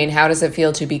 I mean, how does it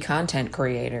feel to be content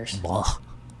creators? No.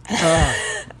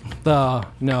 I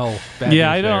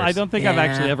don't think I've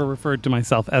actually ever referred to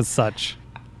myself as such.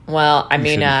 Well, I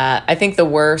mean, I think the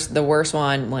worst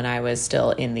one when I was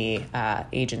still in the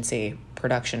agency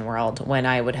production world, when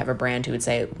I would have a brand who would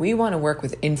say, "We want to work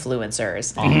with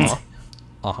influencers."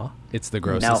 It's the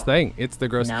grossest thing. It's the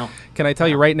gross. No. Can I tell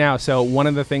you right now? So one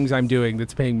of the things I'm doing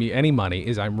that's paying me any money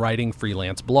is I'm writing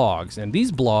freelance blogs, and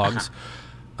these blogs.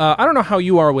 I don't know how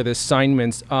you are with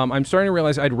assignments. I'm starting to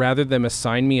realize I'd rather them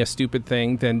assign me a stupid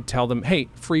thing than tell them, hey,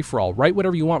 free for all, write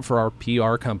whatever you want for our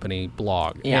PR company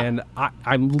blog. Yeah. And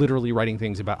I'm literally writing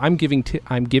things about, I'm giving tips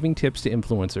to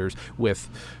influencers with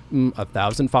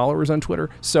 1,000 followers on Twitter.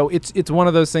 So it's one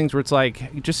of those things where it's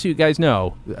like, just so you guys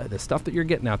know, the stuff that you're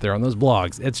getting out there on those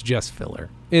blogs, it's just filler.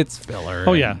 It's filler.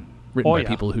 Oh, yeah. Written by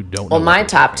people who don't know. Well, my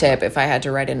top tip, if I had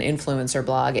to write an influencer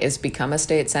blog, is become a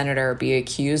state senator, be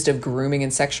accused of grooming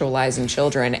and sexualizing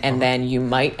children, and then you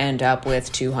might end up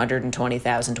with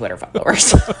 220,000 Twitter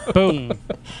followers. Boom.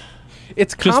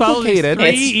 It's complicated. Just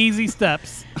follow these 3 easy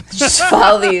steps. Just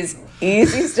follow these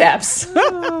easy steps. It's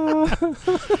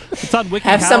on WikiHow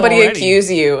Have somebody already. accuse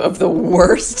you of the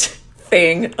worst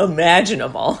thing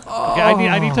imaginable. Okay,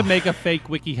 I need to make a fake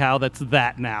WikiHow that's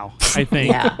that now. I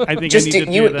think. Yeah. I think Just I need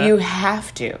to you, do that. You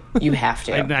have to. You have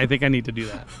to. I think I need to do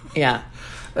that. Yeah.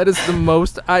 That is the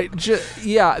most.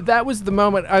 That was the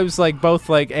moment I was like, both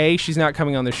like, A, she's not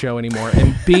coming on the show anymore,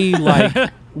 and B, like,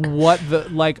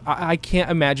 I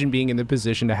can't imagine being in the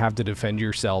position to have to defend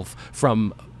yourself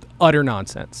from utter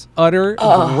nonsense.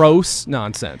 Gross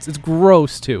nonsense. It's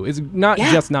gross too. It's not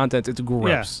just nonsense. It's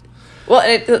gross. Yeah.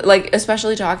 Well,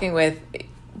 especially talking with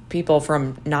people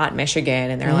from not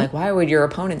Michigan, and they're like, why would your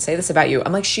opponent say this about you?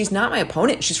 I'm like, she's not my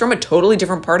opponent. She's from a totally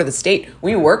different part of the state.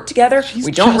 We work together.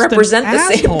 We don't represent the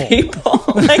same people.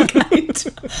 Like,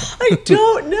 I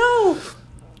don't know.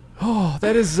 Oh,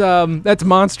 that is that's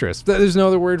monstrous. There's no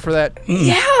other word for that.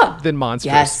 Yeah. Than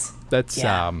monstrous. Yes. That's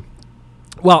Yeah.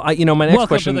 well, my next Welcome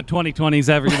question. to the 2020s,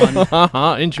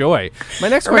 everyone. Enjoy. My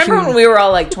next Remember question. when we were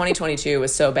all like 2022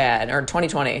 was so bad, or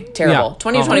 2020 terrible. Yeah.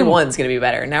 2021 is going to be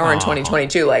better. Now we're in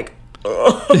 2022. Like,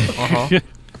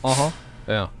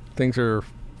 Yeah, things are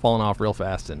falling off real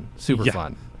fast and super Yeah.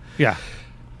 fun. Yeah.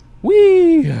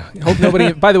 We hope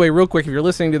nobody. By the way, real quick, if you're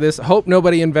listening to this, hope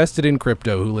nobody invested in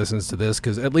crypto who listens to this,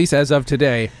 because at least as of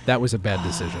today, that was a bad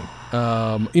decision.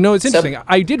 It's interesting.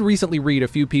 I did recently read a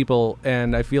few people,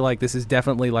 and I feel like this is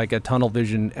definitely like a tunnel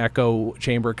vision echo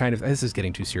chamber kind of. This is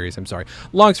getting too serious. I'm sorry.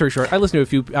 Long story short, I listen to a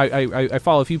few. I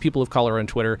follow a few people of color on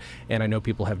Twitter, and I know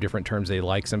people have different terms they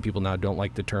like. Some people now don't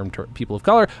like the term people of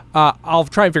color. I'll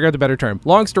try and figure out the better term.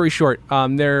 Long story short,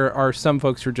 there are some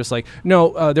folks who are just like,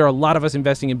 no, there are a lot of us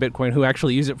investing in Bitcoin who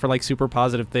actually use it for like super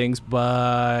positive things,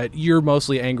 but you're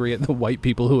mostly angry at the white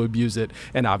people who abuse it,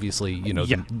 and obviously,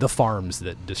 the farms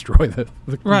that destroy the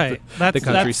Right. the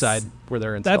countryside where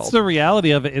they're installed. That's the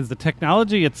reality of it. Is the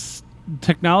technology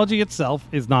itself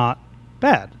is not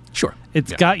bad. Sure.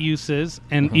 It's got uses,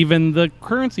 and even the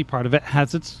currency part of it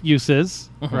has its uses,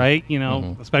 right?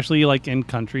 Especially like in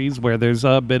countries where there's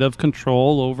a bit of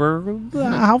control over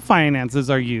how finances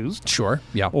are used. Sure.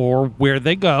 Yeah. Or where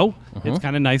they go. It's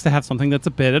kind of nice to have something that's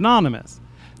a bit anonymous.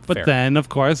 But Fair. then, of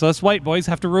course, us white boys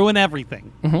have to ruin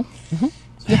everything.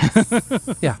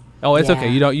 Yeah. Oh, it's Yeah. okay.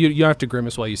 You don't have to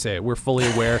grimace while you say it. We're fully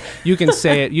aware. You can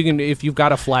say it. You can, if you've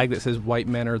got a flag that says white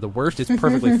men are the worst, it's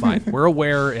perfectly fine. We're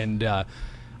aware, and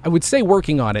I would say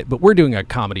working on it, but we're doing a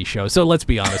comedy show, so let's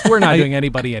be honest. We're not doing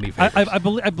anybody any favors. I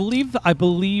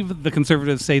believe the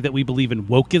conservatives say that we believe in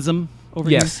wokeism over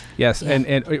here. Yes,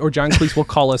 or John Cleese will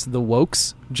call us the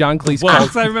wokes. John Cleese Well,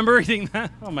 calls. I remember reading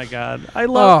that. Oh my God, I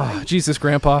love. Oh, Jesus,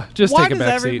 Grandpa, just why take a does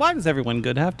back seat. why does everyone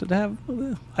good have to have?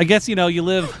 I guess you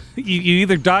live. You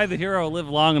either die the hero or live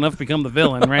long enough to become the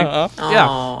villain, right? Yeah,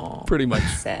 oh, pretty much.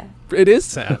 sad. It is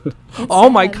sad. All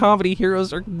my comedy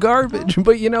heroes are garbage,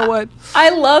 but you know what? I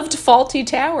loved Faulty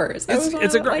Towers. That It's- was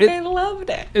it's a one of- great- I loved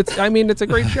it. It's a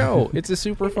great show. It's a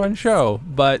super fun show,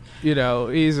 but he's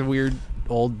a weird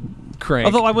old crank.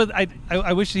 Although I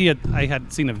wish I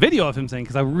had seen a video of him saying,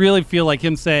 because I really feel like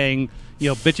him saying,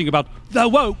 bitching about the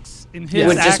wokes in his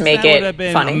Would just accent make would it have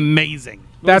been funny. amazing.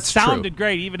 That's it sounded true.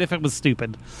 great, even if it was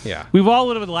stupid. Yeah. We all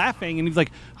would have been laughing, and he's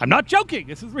like, "I'm not joking.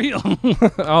 This is real."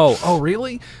 Oh,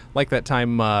 really? Like that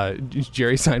time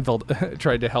Jerry Seinfeld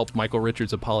tried to help Michael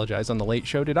Richards apologize on The Late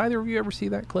Show. Did either of you ever see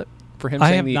that clip? For him I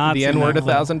saying have the not seen N-word that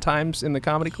clip. 1,000 times in the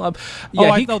comedy club.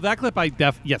 I know that clip. I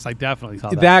definitely saw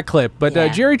that. That clip, but Yeah.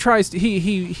 Jerry tries to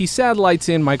he satellites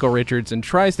in Michael Richards and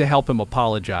tries to help him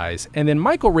apologize, and then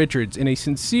Michael Richards, in a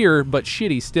sincere but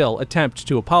shitty still attempt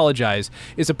to apologize,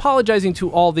 is apologizing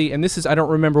to all the, and this is, I don't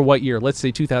remember what year, let's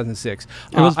say 2006.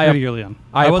 It was pretty early on.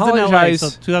 I was in LA, apologize. so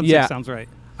 2006 Yeah. sounds right.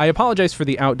 I apologize for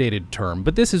the outdated term,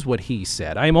 but this is what he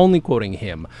said. I am only quoting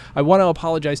him. I want to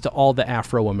apologize to all the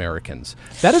Afro-Americans.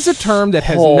 That is a term that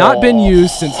has not been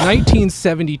used since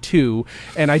 1972,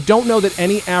 and I don't know that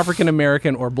any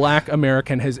African-American or Black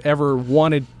American has ever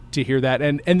wanted to hear that.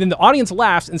 And then the audience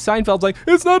laughs, and Seinfeld's like,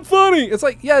 "It's not funny." It's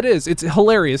like, yeah, it is. It's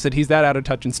hilarious that he's that out of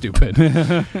touch and stupid.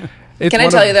 Can I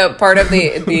tell you though, part of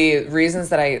the reasons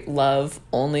that I love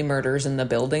Only Murders in the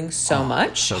Building so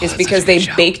much is because they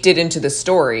baked it into the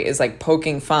story, is like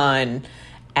poking fun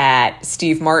at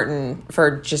Steve Martin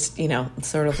for just,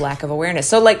 sort of lack of awareness.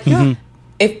 So like,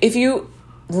 if you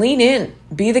lean in,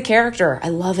 be the character, I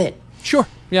love it. Sure.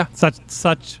 Yeah.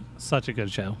 Such a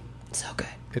good show. So good.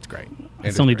 It's great. I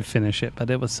still need to finish it, but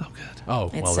it was so good. Oh,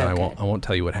 It's well, so then good. I won't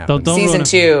tell you what happened. Don't Season ruin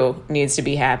it. 2 needs to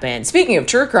be happen. Speaking of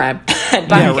true crime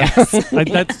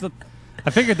podcast. I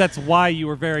figured that's why you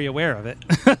were very aware of it.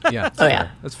 Yeah. Oh, yeah.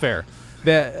 That's fair.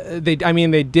 They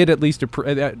did at least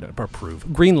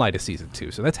approve green light of season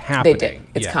 2, so that's happening. did.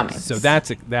 It's coming. So that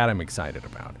I'm excited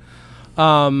about.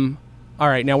 All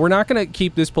right, now we're not going to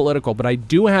keep this political, but I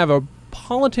do have a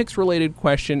politics related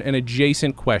question, an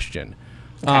adjacent question.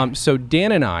 Okay. So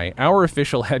Dan and I, our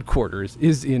official headquarters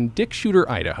is in Dick Shooter,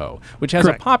 Idaho, which has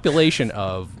Correct. a population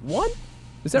of 1.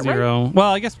 Is that right? 0.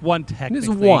 Well, I guess 1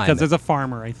 technically, one. because there's a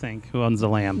farmer, I think, who owns the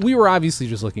land. We were obviously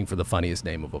just looking for the funniest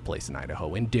name of a place in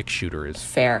Idaho, and Dick Shooter is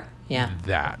Fair. Yeah.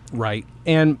 that, right?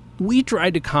 And we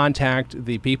tried to contact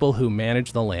the people who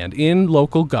manage the land in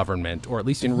local government, or at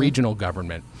least in regional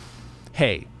government.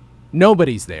 Hey,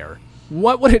 nobody's there.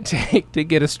 What would it take to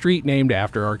get a street named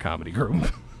after our comedy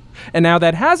group? And now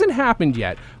that hasn't happened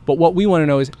yet, but what we want to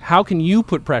know is, how can you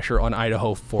put pressure on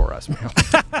Idaho for us, Mel?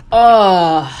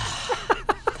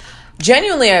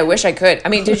 Genuinely, I wish I could. I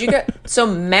mean, did you get... So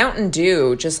Mountain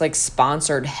Dew just,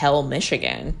 sponsored Hell,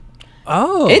 Michigan.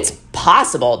 Oh. It's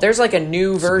possible. There's like a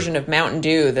new version of Mountain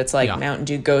Dew that's like Mountain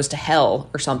Dew goes to hell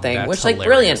or something, That's which like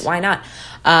hilarious. brilliant. Why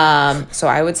not? So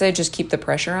I would say just keep the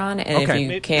pressure on, and Okay.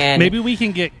 if you can, Maybe we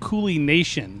can get Cooley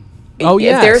Nation. Oh,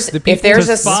 yes. The if there's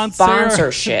to a sponsor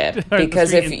sponsorship, the because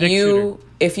Street if and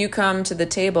Dick you come to the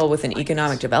table with an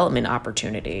economic development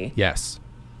opportunity, Yes.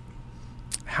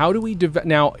 How do we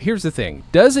now? Here's the thing: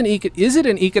 is it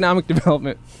an economic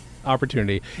development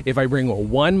opportunity if I bring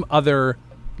one other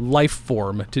life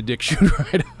form to Dick Shooter,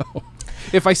 Idaho?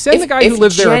 If I send the guy who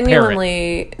lives there a parrot,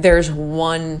 genuinely there's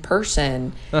one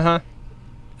person,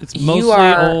 It's you mostly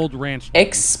are old ranch.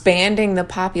 expanding the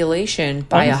population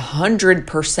by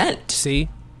 100%. see,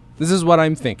 this is what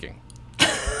I'm thinking.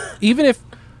 Even if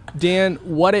Dan,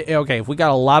 if we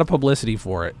got a lot of publicity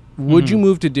for it, would you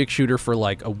move to Dick Shooter for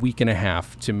like a week and a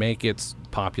half to make its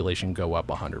population go up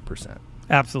 100%?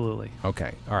 Absolutely.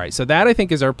 Okay. All right. So that I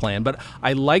think is our plan, but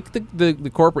I like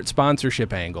the corporate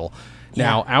sponsorship angle.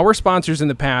 Now, our sponsors in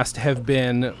the past have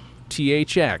been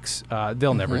THX.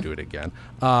 They'll never do it again.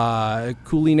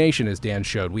 Cooley Nation, as Dan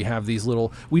showed. We have these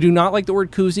little, we do not like the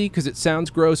word koozie because it sounds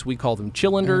gross. We call them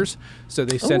chillinders. So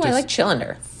they sent Oh, us. I like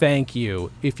Chillender. Thank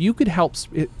you. If you could help,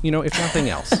 if nothing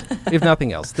else,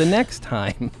 the next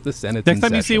time the Senate's Next in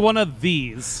time you see session- one of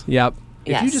these, Yep. If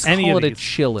you Yes. just Any call of it a these.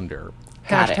 chillender,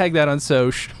 Got it. hashtag that on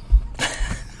Soch.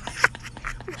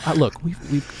 Look,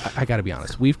 I got to be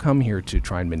honest. We've come here to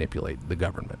try and manipulate the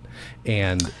government,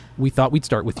 and we thought we'd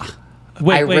start with you.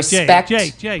 wait, respect Jay,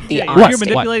 the you're honesty.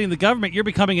 manipulating the government. You're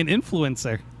becoming an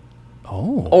influencer.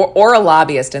 Oh, Or a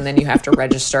lobbyist, and then you have to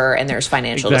register, and there's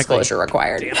financial Exactly. disclosure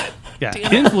required. Yeah,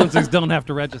 influencers don't have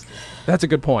to register. that's a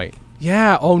good point.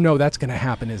 Yeah. Oh no, that's going to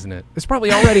happen, isn't it? It's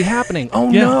probably already happening.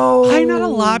 Oh Yeah. no, I'm not a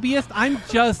lobbyist. I'm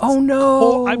just. Oh,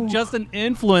 no. I'm just an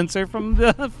influencer from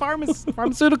the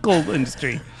pharmaceutical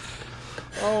industry.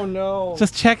 Oh no.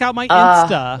 Just check out my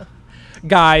Insta.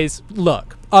 Guys,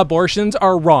 look, abortions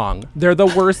are wrong. They're the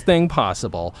worst thing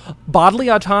possible. Bodily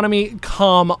autonomy,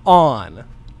 come on.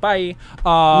 Bye. Like,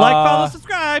 follow,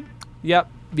 subscribe. Yep.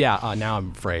 Yeah. Now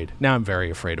I'm afraid. Now I'm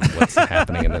very afraid of what's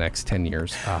happening in the next 10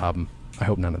 years. I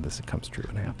hope none of this comes true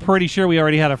and happens. Pretty sure we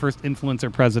already had our first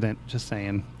influencer president. Just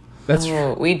saying. That's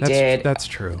Oh, true. we did. That's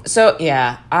true. So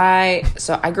yeah, I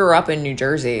grew up in New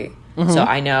Jersey, Mm-hmm. so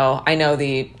I know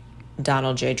the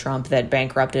Donald J. Trump that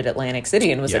bankrupted Atlantic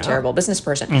City and was Yeah. a terrible business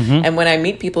person. And when I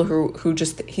meet people who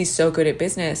just he's so good at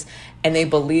business and they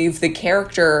believe the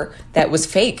character that was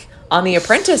fake on The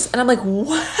Apprentice, and I'm like,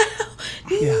 wow,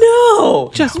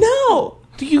 no, no,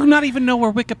 Do you not even know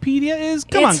where Wikipedia is?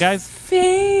 Come on, It's guys.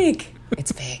 fake.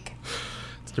 It's fake.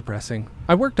 It's depressing.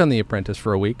 I worked on The Apprentice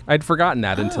for a week. I'd forgotten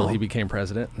that until he became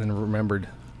president and then remembered.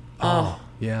 Oh,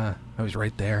 yeah. I was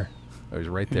right there.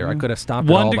 I could have stopped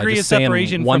it One all by degree of just saying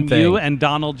separation one from thing. you and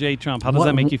Donald J. Trump. How does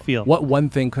that make you feel? What one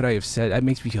thing could I have said? That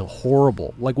makes me feel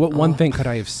horrible. Like, what one thing could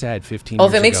I have said 15 Well,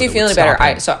 years if it makes ago you that feel would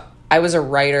any better, stop him? I was a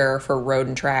writer for Road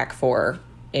and Track for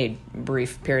a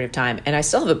brief period of time, and I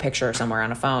still have a picture somewhere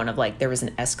on a phone of like there was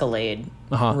an Escalade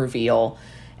reveal,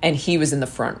 and he was in the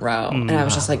front row, and I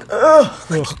was just like,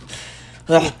 ugh.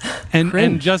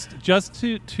 And just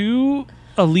to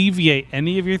alleviate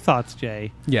any of your thoughts,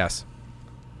 Jay, Yes.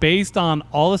 based on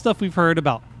all the stuff we've heard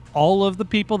about all of the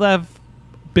people that have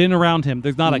been around him,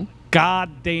 there's not a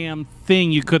goddamn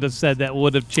thing you could have said that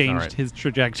would have changed right. his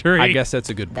trajectory. I guess that's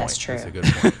a good point. That's true. That's a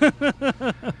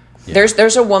good point.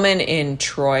 There's a woman in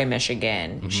Troy,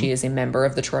 Michigan. She is a member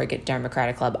of the Troy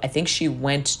Democratic Club. I think she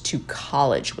went to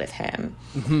college with him,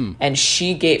 and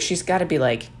she's got to be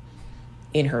like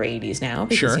in her 80s now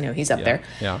because Sure. he's up there.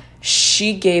 Yeah.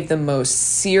 She gave the most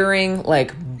searing,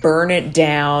 like, burn it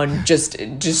down, just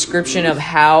description of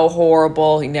how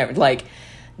horrible he never, like,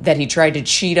 that he tried to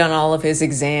cheat on all of his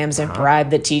exams and bribe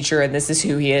the teacher, and this is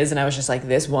who he is. And I was just like,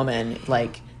 this woman,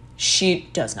 like, she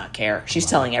does not care. She's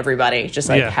telling everybody just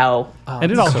like Yeah. how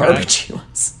And it all garbage tracks. she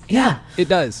was. Yeah. It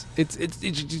does. It's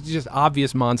just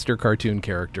obvious monster cartoon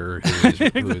character who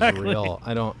is real.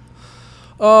 I don't.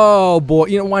 Oh boy,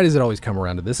 why does it always come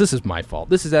around to this? This is my fault.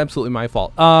 This is absolutely my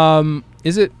fault.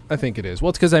 Is it? I think it is. Well,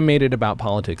 it's because I made it about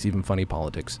politics. Even funny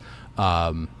politics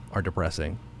are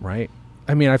depressing, right?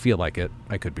 I mean, I feel like it.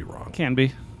 I could be wrong. Can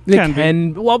be. They Can be.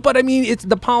 can. Well, but I mean, it's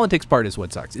the politics part is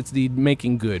what sucks. It's the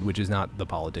making good, which is not the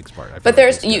politics part. I feel But like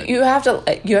there's it's good.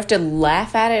 you have to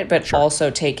laugh at it, but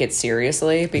also take it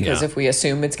seriously because Yeah. if we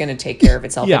assume it's going to take care of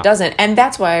itself, Yeah. it doesn't. And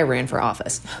that's why I ran for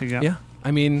office. Yeah.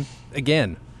 I mean,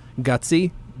 again,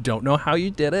 gutsy. Don't know how you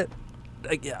did it.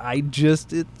 I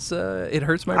just it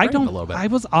hurts my brain a little bit. I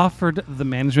was offered the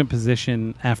management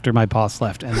position after my boss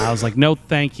left, and I was like, no,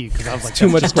 thank you, because I was like, Too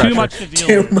that's much just pressure. too much to deal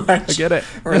Too with. much I get it.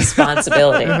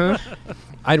 responsibility.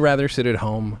 I'd rather sit at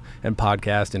home and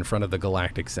podcast in front of the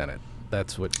Galactic Senate.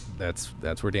 That's where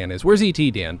Dan is. Where's ET,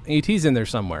 Dan? ET's in there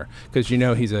somewhere because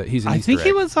he's an Easter I think egg.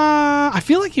 he was. I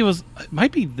feel like he was. It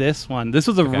might be this one. This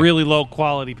was a Okay. really low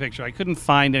quality picture. I couldn't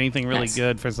find anything really Nice.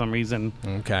 good for some reason.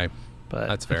 Okay, But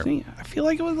That's fair. I feel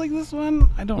like it was like this one.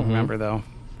 I don't remember though.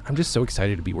 I'm just so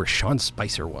excited to be where Sean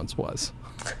Spicer once was.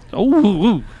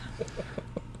 Oh,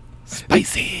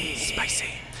 spicy.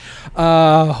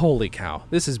 Holy cow,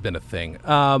 this has been a thing.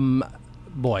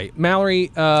 Boy, Mallory,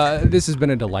 this has been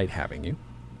a delight having you.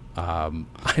 I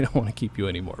don't want to keep you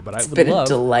anymore, but I It's would been love. a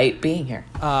delight being here.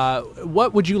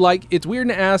 What would you like? It's weird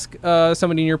to ask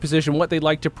somebody in your position what they'd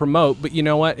like to promote, but you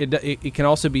know what? It can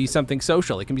also be something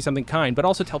social. It can be something kind, but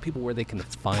also tell people where they can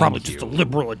find Probably you. just a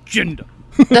liberal agenda.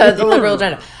 The liberal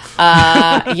agenda.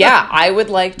 Yeah, I would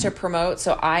like to promote.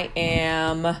 So I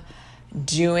am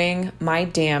doing my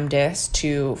damnedest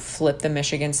to flip the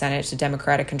Michigan Senate to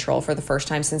Democratic control for the first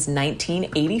time since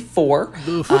 1984,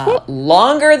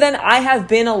 longer than I have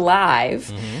been alive.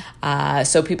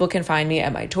 So people can find me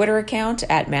at my Twitter account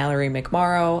at Mallory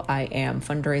McMorrow. I am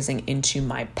fundraising into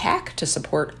my PAC to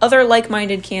support other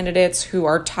like-minded candidates who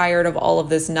are tired of all of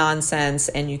this nonsense,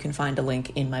 and you can find a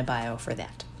link in my bio for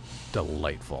that.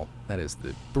 Delightful. That is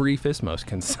the briefest, most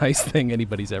concise thing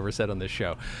anybody's ever said on this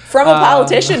show. From a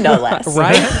politician, no less.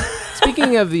 Right?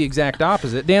 Speaking of the exact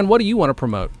opposite, Dan, what do you want to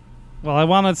promote? Well, I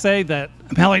want to say that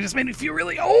Mallory just made me feel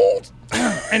really old.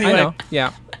 Anyway, I know.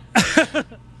 Yeah.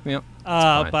 Yeah.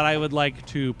 but I would like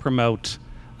to promote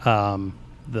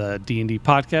the D&D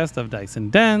podcast of Dice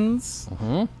and Dens.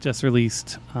 Just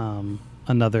released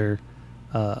another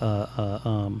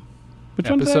which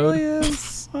one Episode? exactly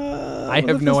is? I was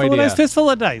have it no Fistful of idea. Dice? Fistful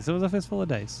of Dice. It was a Fistful of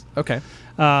Dice, Okay.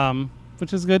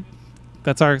 which is good.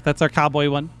 That's our cowboy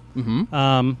one.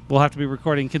 We'll have to be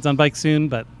recording Kids on Bikes soon,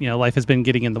 but life has been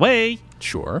getting in the way.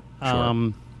 Sure.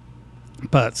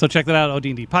 But so check that out,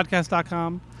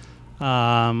 odndpodcast.com.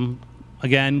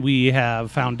 Again, we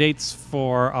have found dates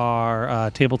for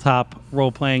our tabletop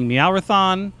role-playing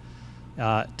Meowathon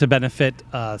to benefit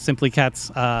Simply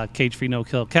Cat's cage-free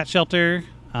no-kill cat shelter.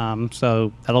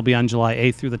 So that'll be on July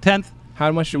 8th through the 10th.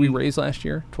 How much did we raise last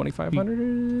year?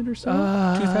 2,500 or so?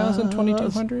 2,000?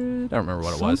 2,200? I don't remember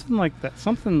what it was. Something like that.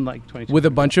 Something like 22. With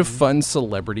a bunch of fun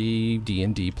celebrity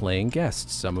D&D playing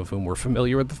guests, some of whom were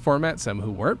familiar with the format, some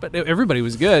who weren't, but everybody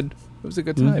was good. It was a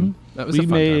good time. That was a fun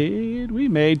time. We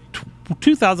made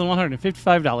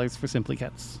 $2,155 for Simply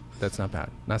Cats. That's not bad.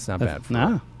 That's not bad.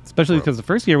 Nah, especially because the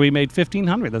first year we made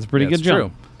 $1,500. That's a pretty good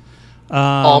jump.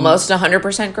 Almost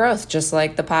 100% growth, just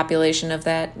like the population of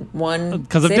that one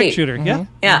Because of city. Dick Shooter, yeah.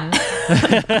 Yeah.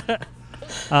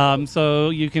 So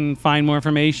you can find more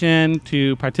information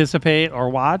to participate or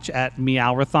watch at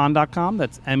meowrathon.com.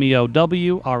 That's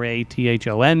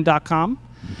MEOWRATHON.com.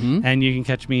 And you can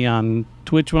catch me on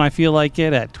Twitch when I feel like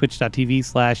it at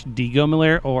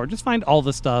twitch.tv/dgomiller, or just find all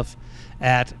the stuff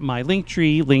at my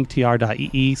Linktree,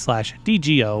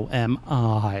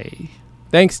 linktr.ee/DGOMI.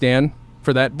 Thanks, Dan,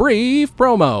 for that brief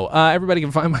promo. Everybody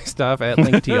can find my stuff at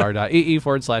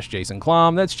linktr.ee/Jason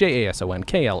Klom. That's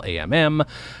JASONKLAMM.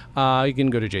 You can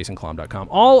go to jasonklom.com.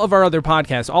 All of our other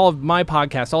podcasts, all of my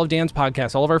podcasts, all of Dan's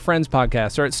podcasts, all of our friends'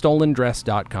 podcasts are at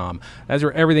stolendress.com. That's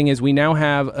where everything is. We now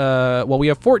have, we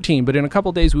have 14, but in a couple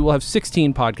days we will have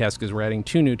 16 podcasts because we're adding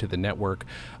 2 new to the network.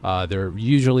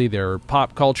 They're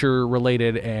pop culture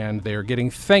related, and they're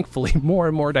getting, thankfully, more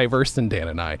and more diverse than Dan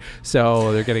and I.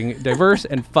 So they're getting diverse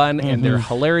and fun, and they're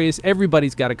hilarious.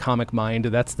 Everybody's got a comic mind.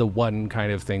 That's the one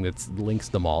kind of thing that links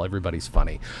them all. Everybody's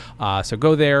funny. So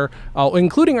go there,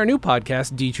 including our new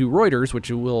podcast, D2 Reuters, which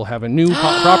will have a new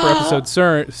proper episode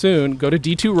soon. Go to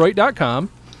d2reut.com.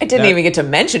 I didn't even get to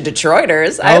mention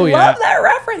Detroiters. I Oh, yeah. love that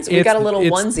reference. We got a little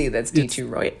It's- onesie that's D2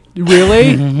 Roy.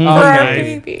 Really? For our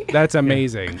nice. baby. That's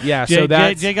amazing. Yeah, Jay, so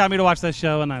that's... Jay got me to watch that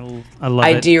show, and I love I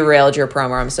it. derailed your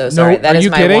promo. I'm so sorry. That are is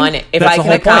you my kidding? one. If That's I the can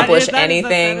whole point. accomplish That is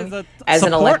anything a as an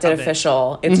support elected of it.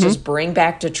 official, it's just bring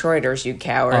back Detroiters, you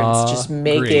cowards. Just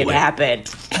make Agreed. it happen.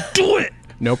 Do it.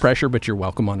 No pressure, but you're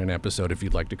welcome on an episode if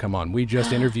you'd like to come on. We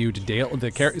just interviewed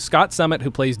Scott Summit, who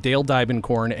plays Dale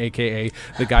Dibbencorn, a.k.a.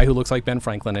 the guy who looks like Ben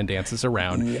Franklin and dances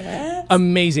around. Yes.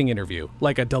 Amazing interview.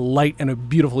 Like a delight and a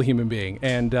beautiful human being.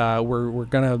 And we're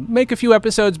going to make a few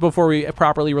episodes before we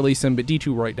properly release them, but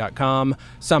d2reut.com.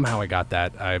 Somehow I got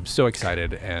that. I'm so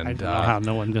excited. And I don't know how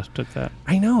no one just took that.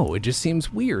 I know, it just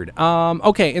seems weird.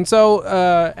 Okay, and so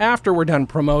after we're done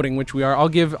promoting, which we are,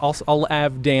 I'll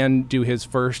have Dan do his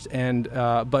first, and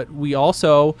but we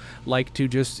also like to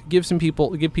just give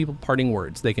people parting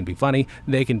words. They can be funny,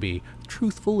 they can be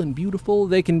truthful and beautiful,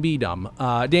 they can be dumb.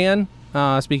 Dan,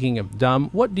 speaking of dumb,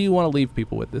 what do you want to leave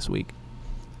people with this week?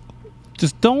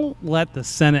 Just don't let the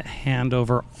Senate hand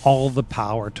over all the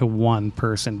power to one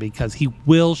person, because he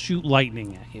will shoot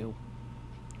lightning at you.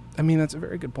 I mean, that's a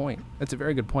very good point.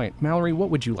 Mallory, what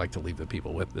would you like to leave the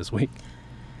people with this week?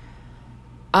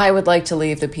 I would like to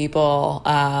leave the people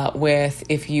with,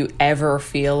 if you ever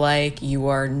feel like you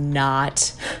are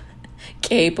not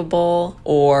capable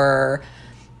or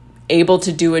able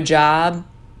to do a job,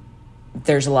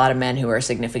 there's a lot of men who are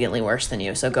significantly worse than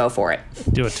you, so go for it.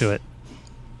 Do it to it.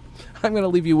 I'm going to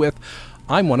leave you with,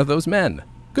 I'm one of those men.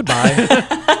 Goodbye.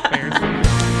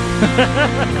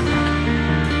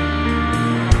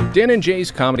 Dan and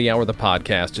Jay's Comedy Hour, the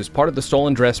podcast, is part of the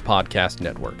Stolen Dress Podcast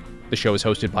Network. The show is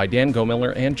hosted by Dan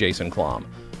Gomiller and Jason Klom.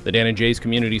 The Dan and Jay's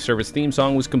Community Service theme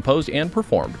song was composed and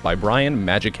performed by Brian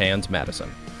Magic Hands Madison.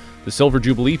 The Silver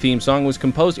Jubilee theme song was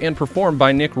composed and performed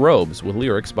by Nick Robes, with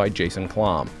lyrics by Jason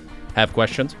Klom. Have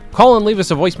questions? Call and leave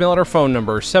us a voicemail at our phone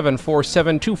number,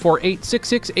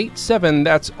 747-248-6687.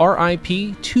 That's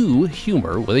RIP2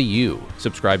 Humor with a U.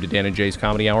 Subscribe to Dan and Jay's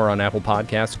Comedy Hour on Apple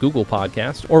Podcasts, Google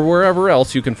Podcasts, or wherever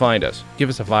else you can find us. Give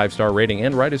us a 5-star rating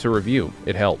and write us a review.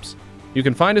 It helps. You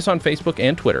can find us on Facebook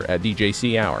and Twitter at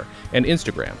DJC Hour and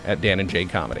Instagram at Dan and Jay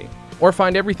Comedy. Or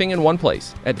find everything in one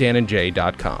place at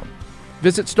danandjay.com.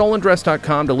 Visit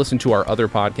stolendress.com to listen to our other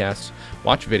podcasts,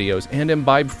 watch videos, and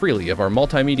imbibe freely of our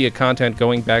multimedia content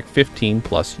going back 15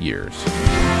 plus years.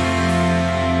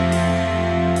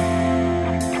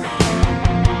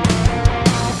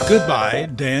 Goodbye,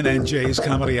 Dan and Jay's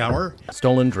Comedy Hour.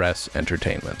 Stolen Dress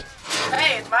Entertainment.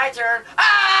 Hey, it's my turn.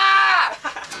 Ah!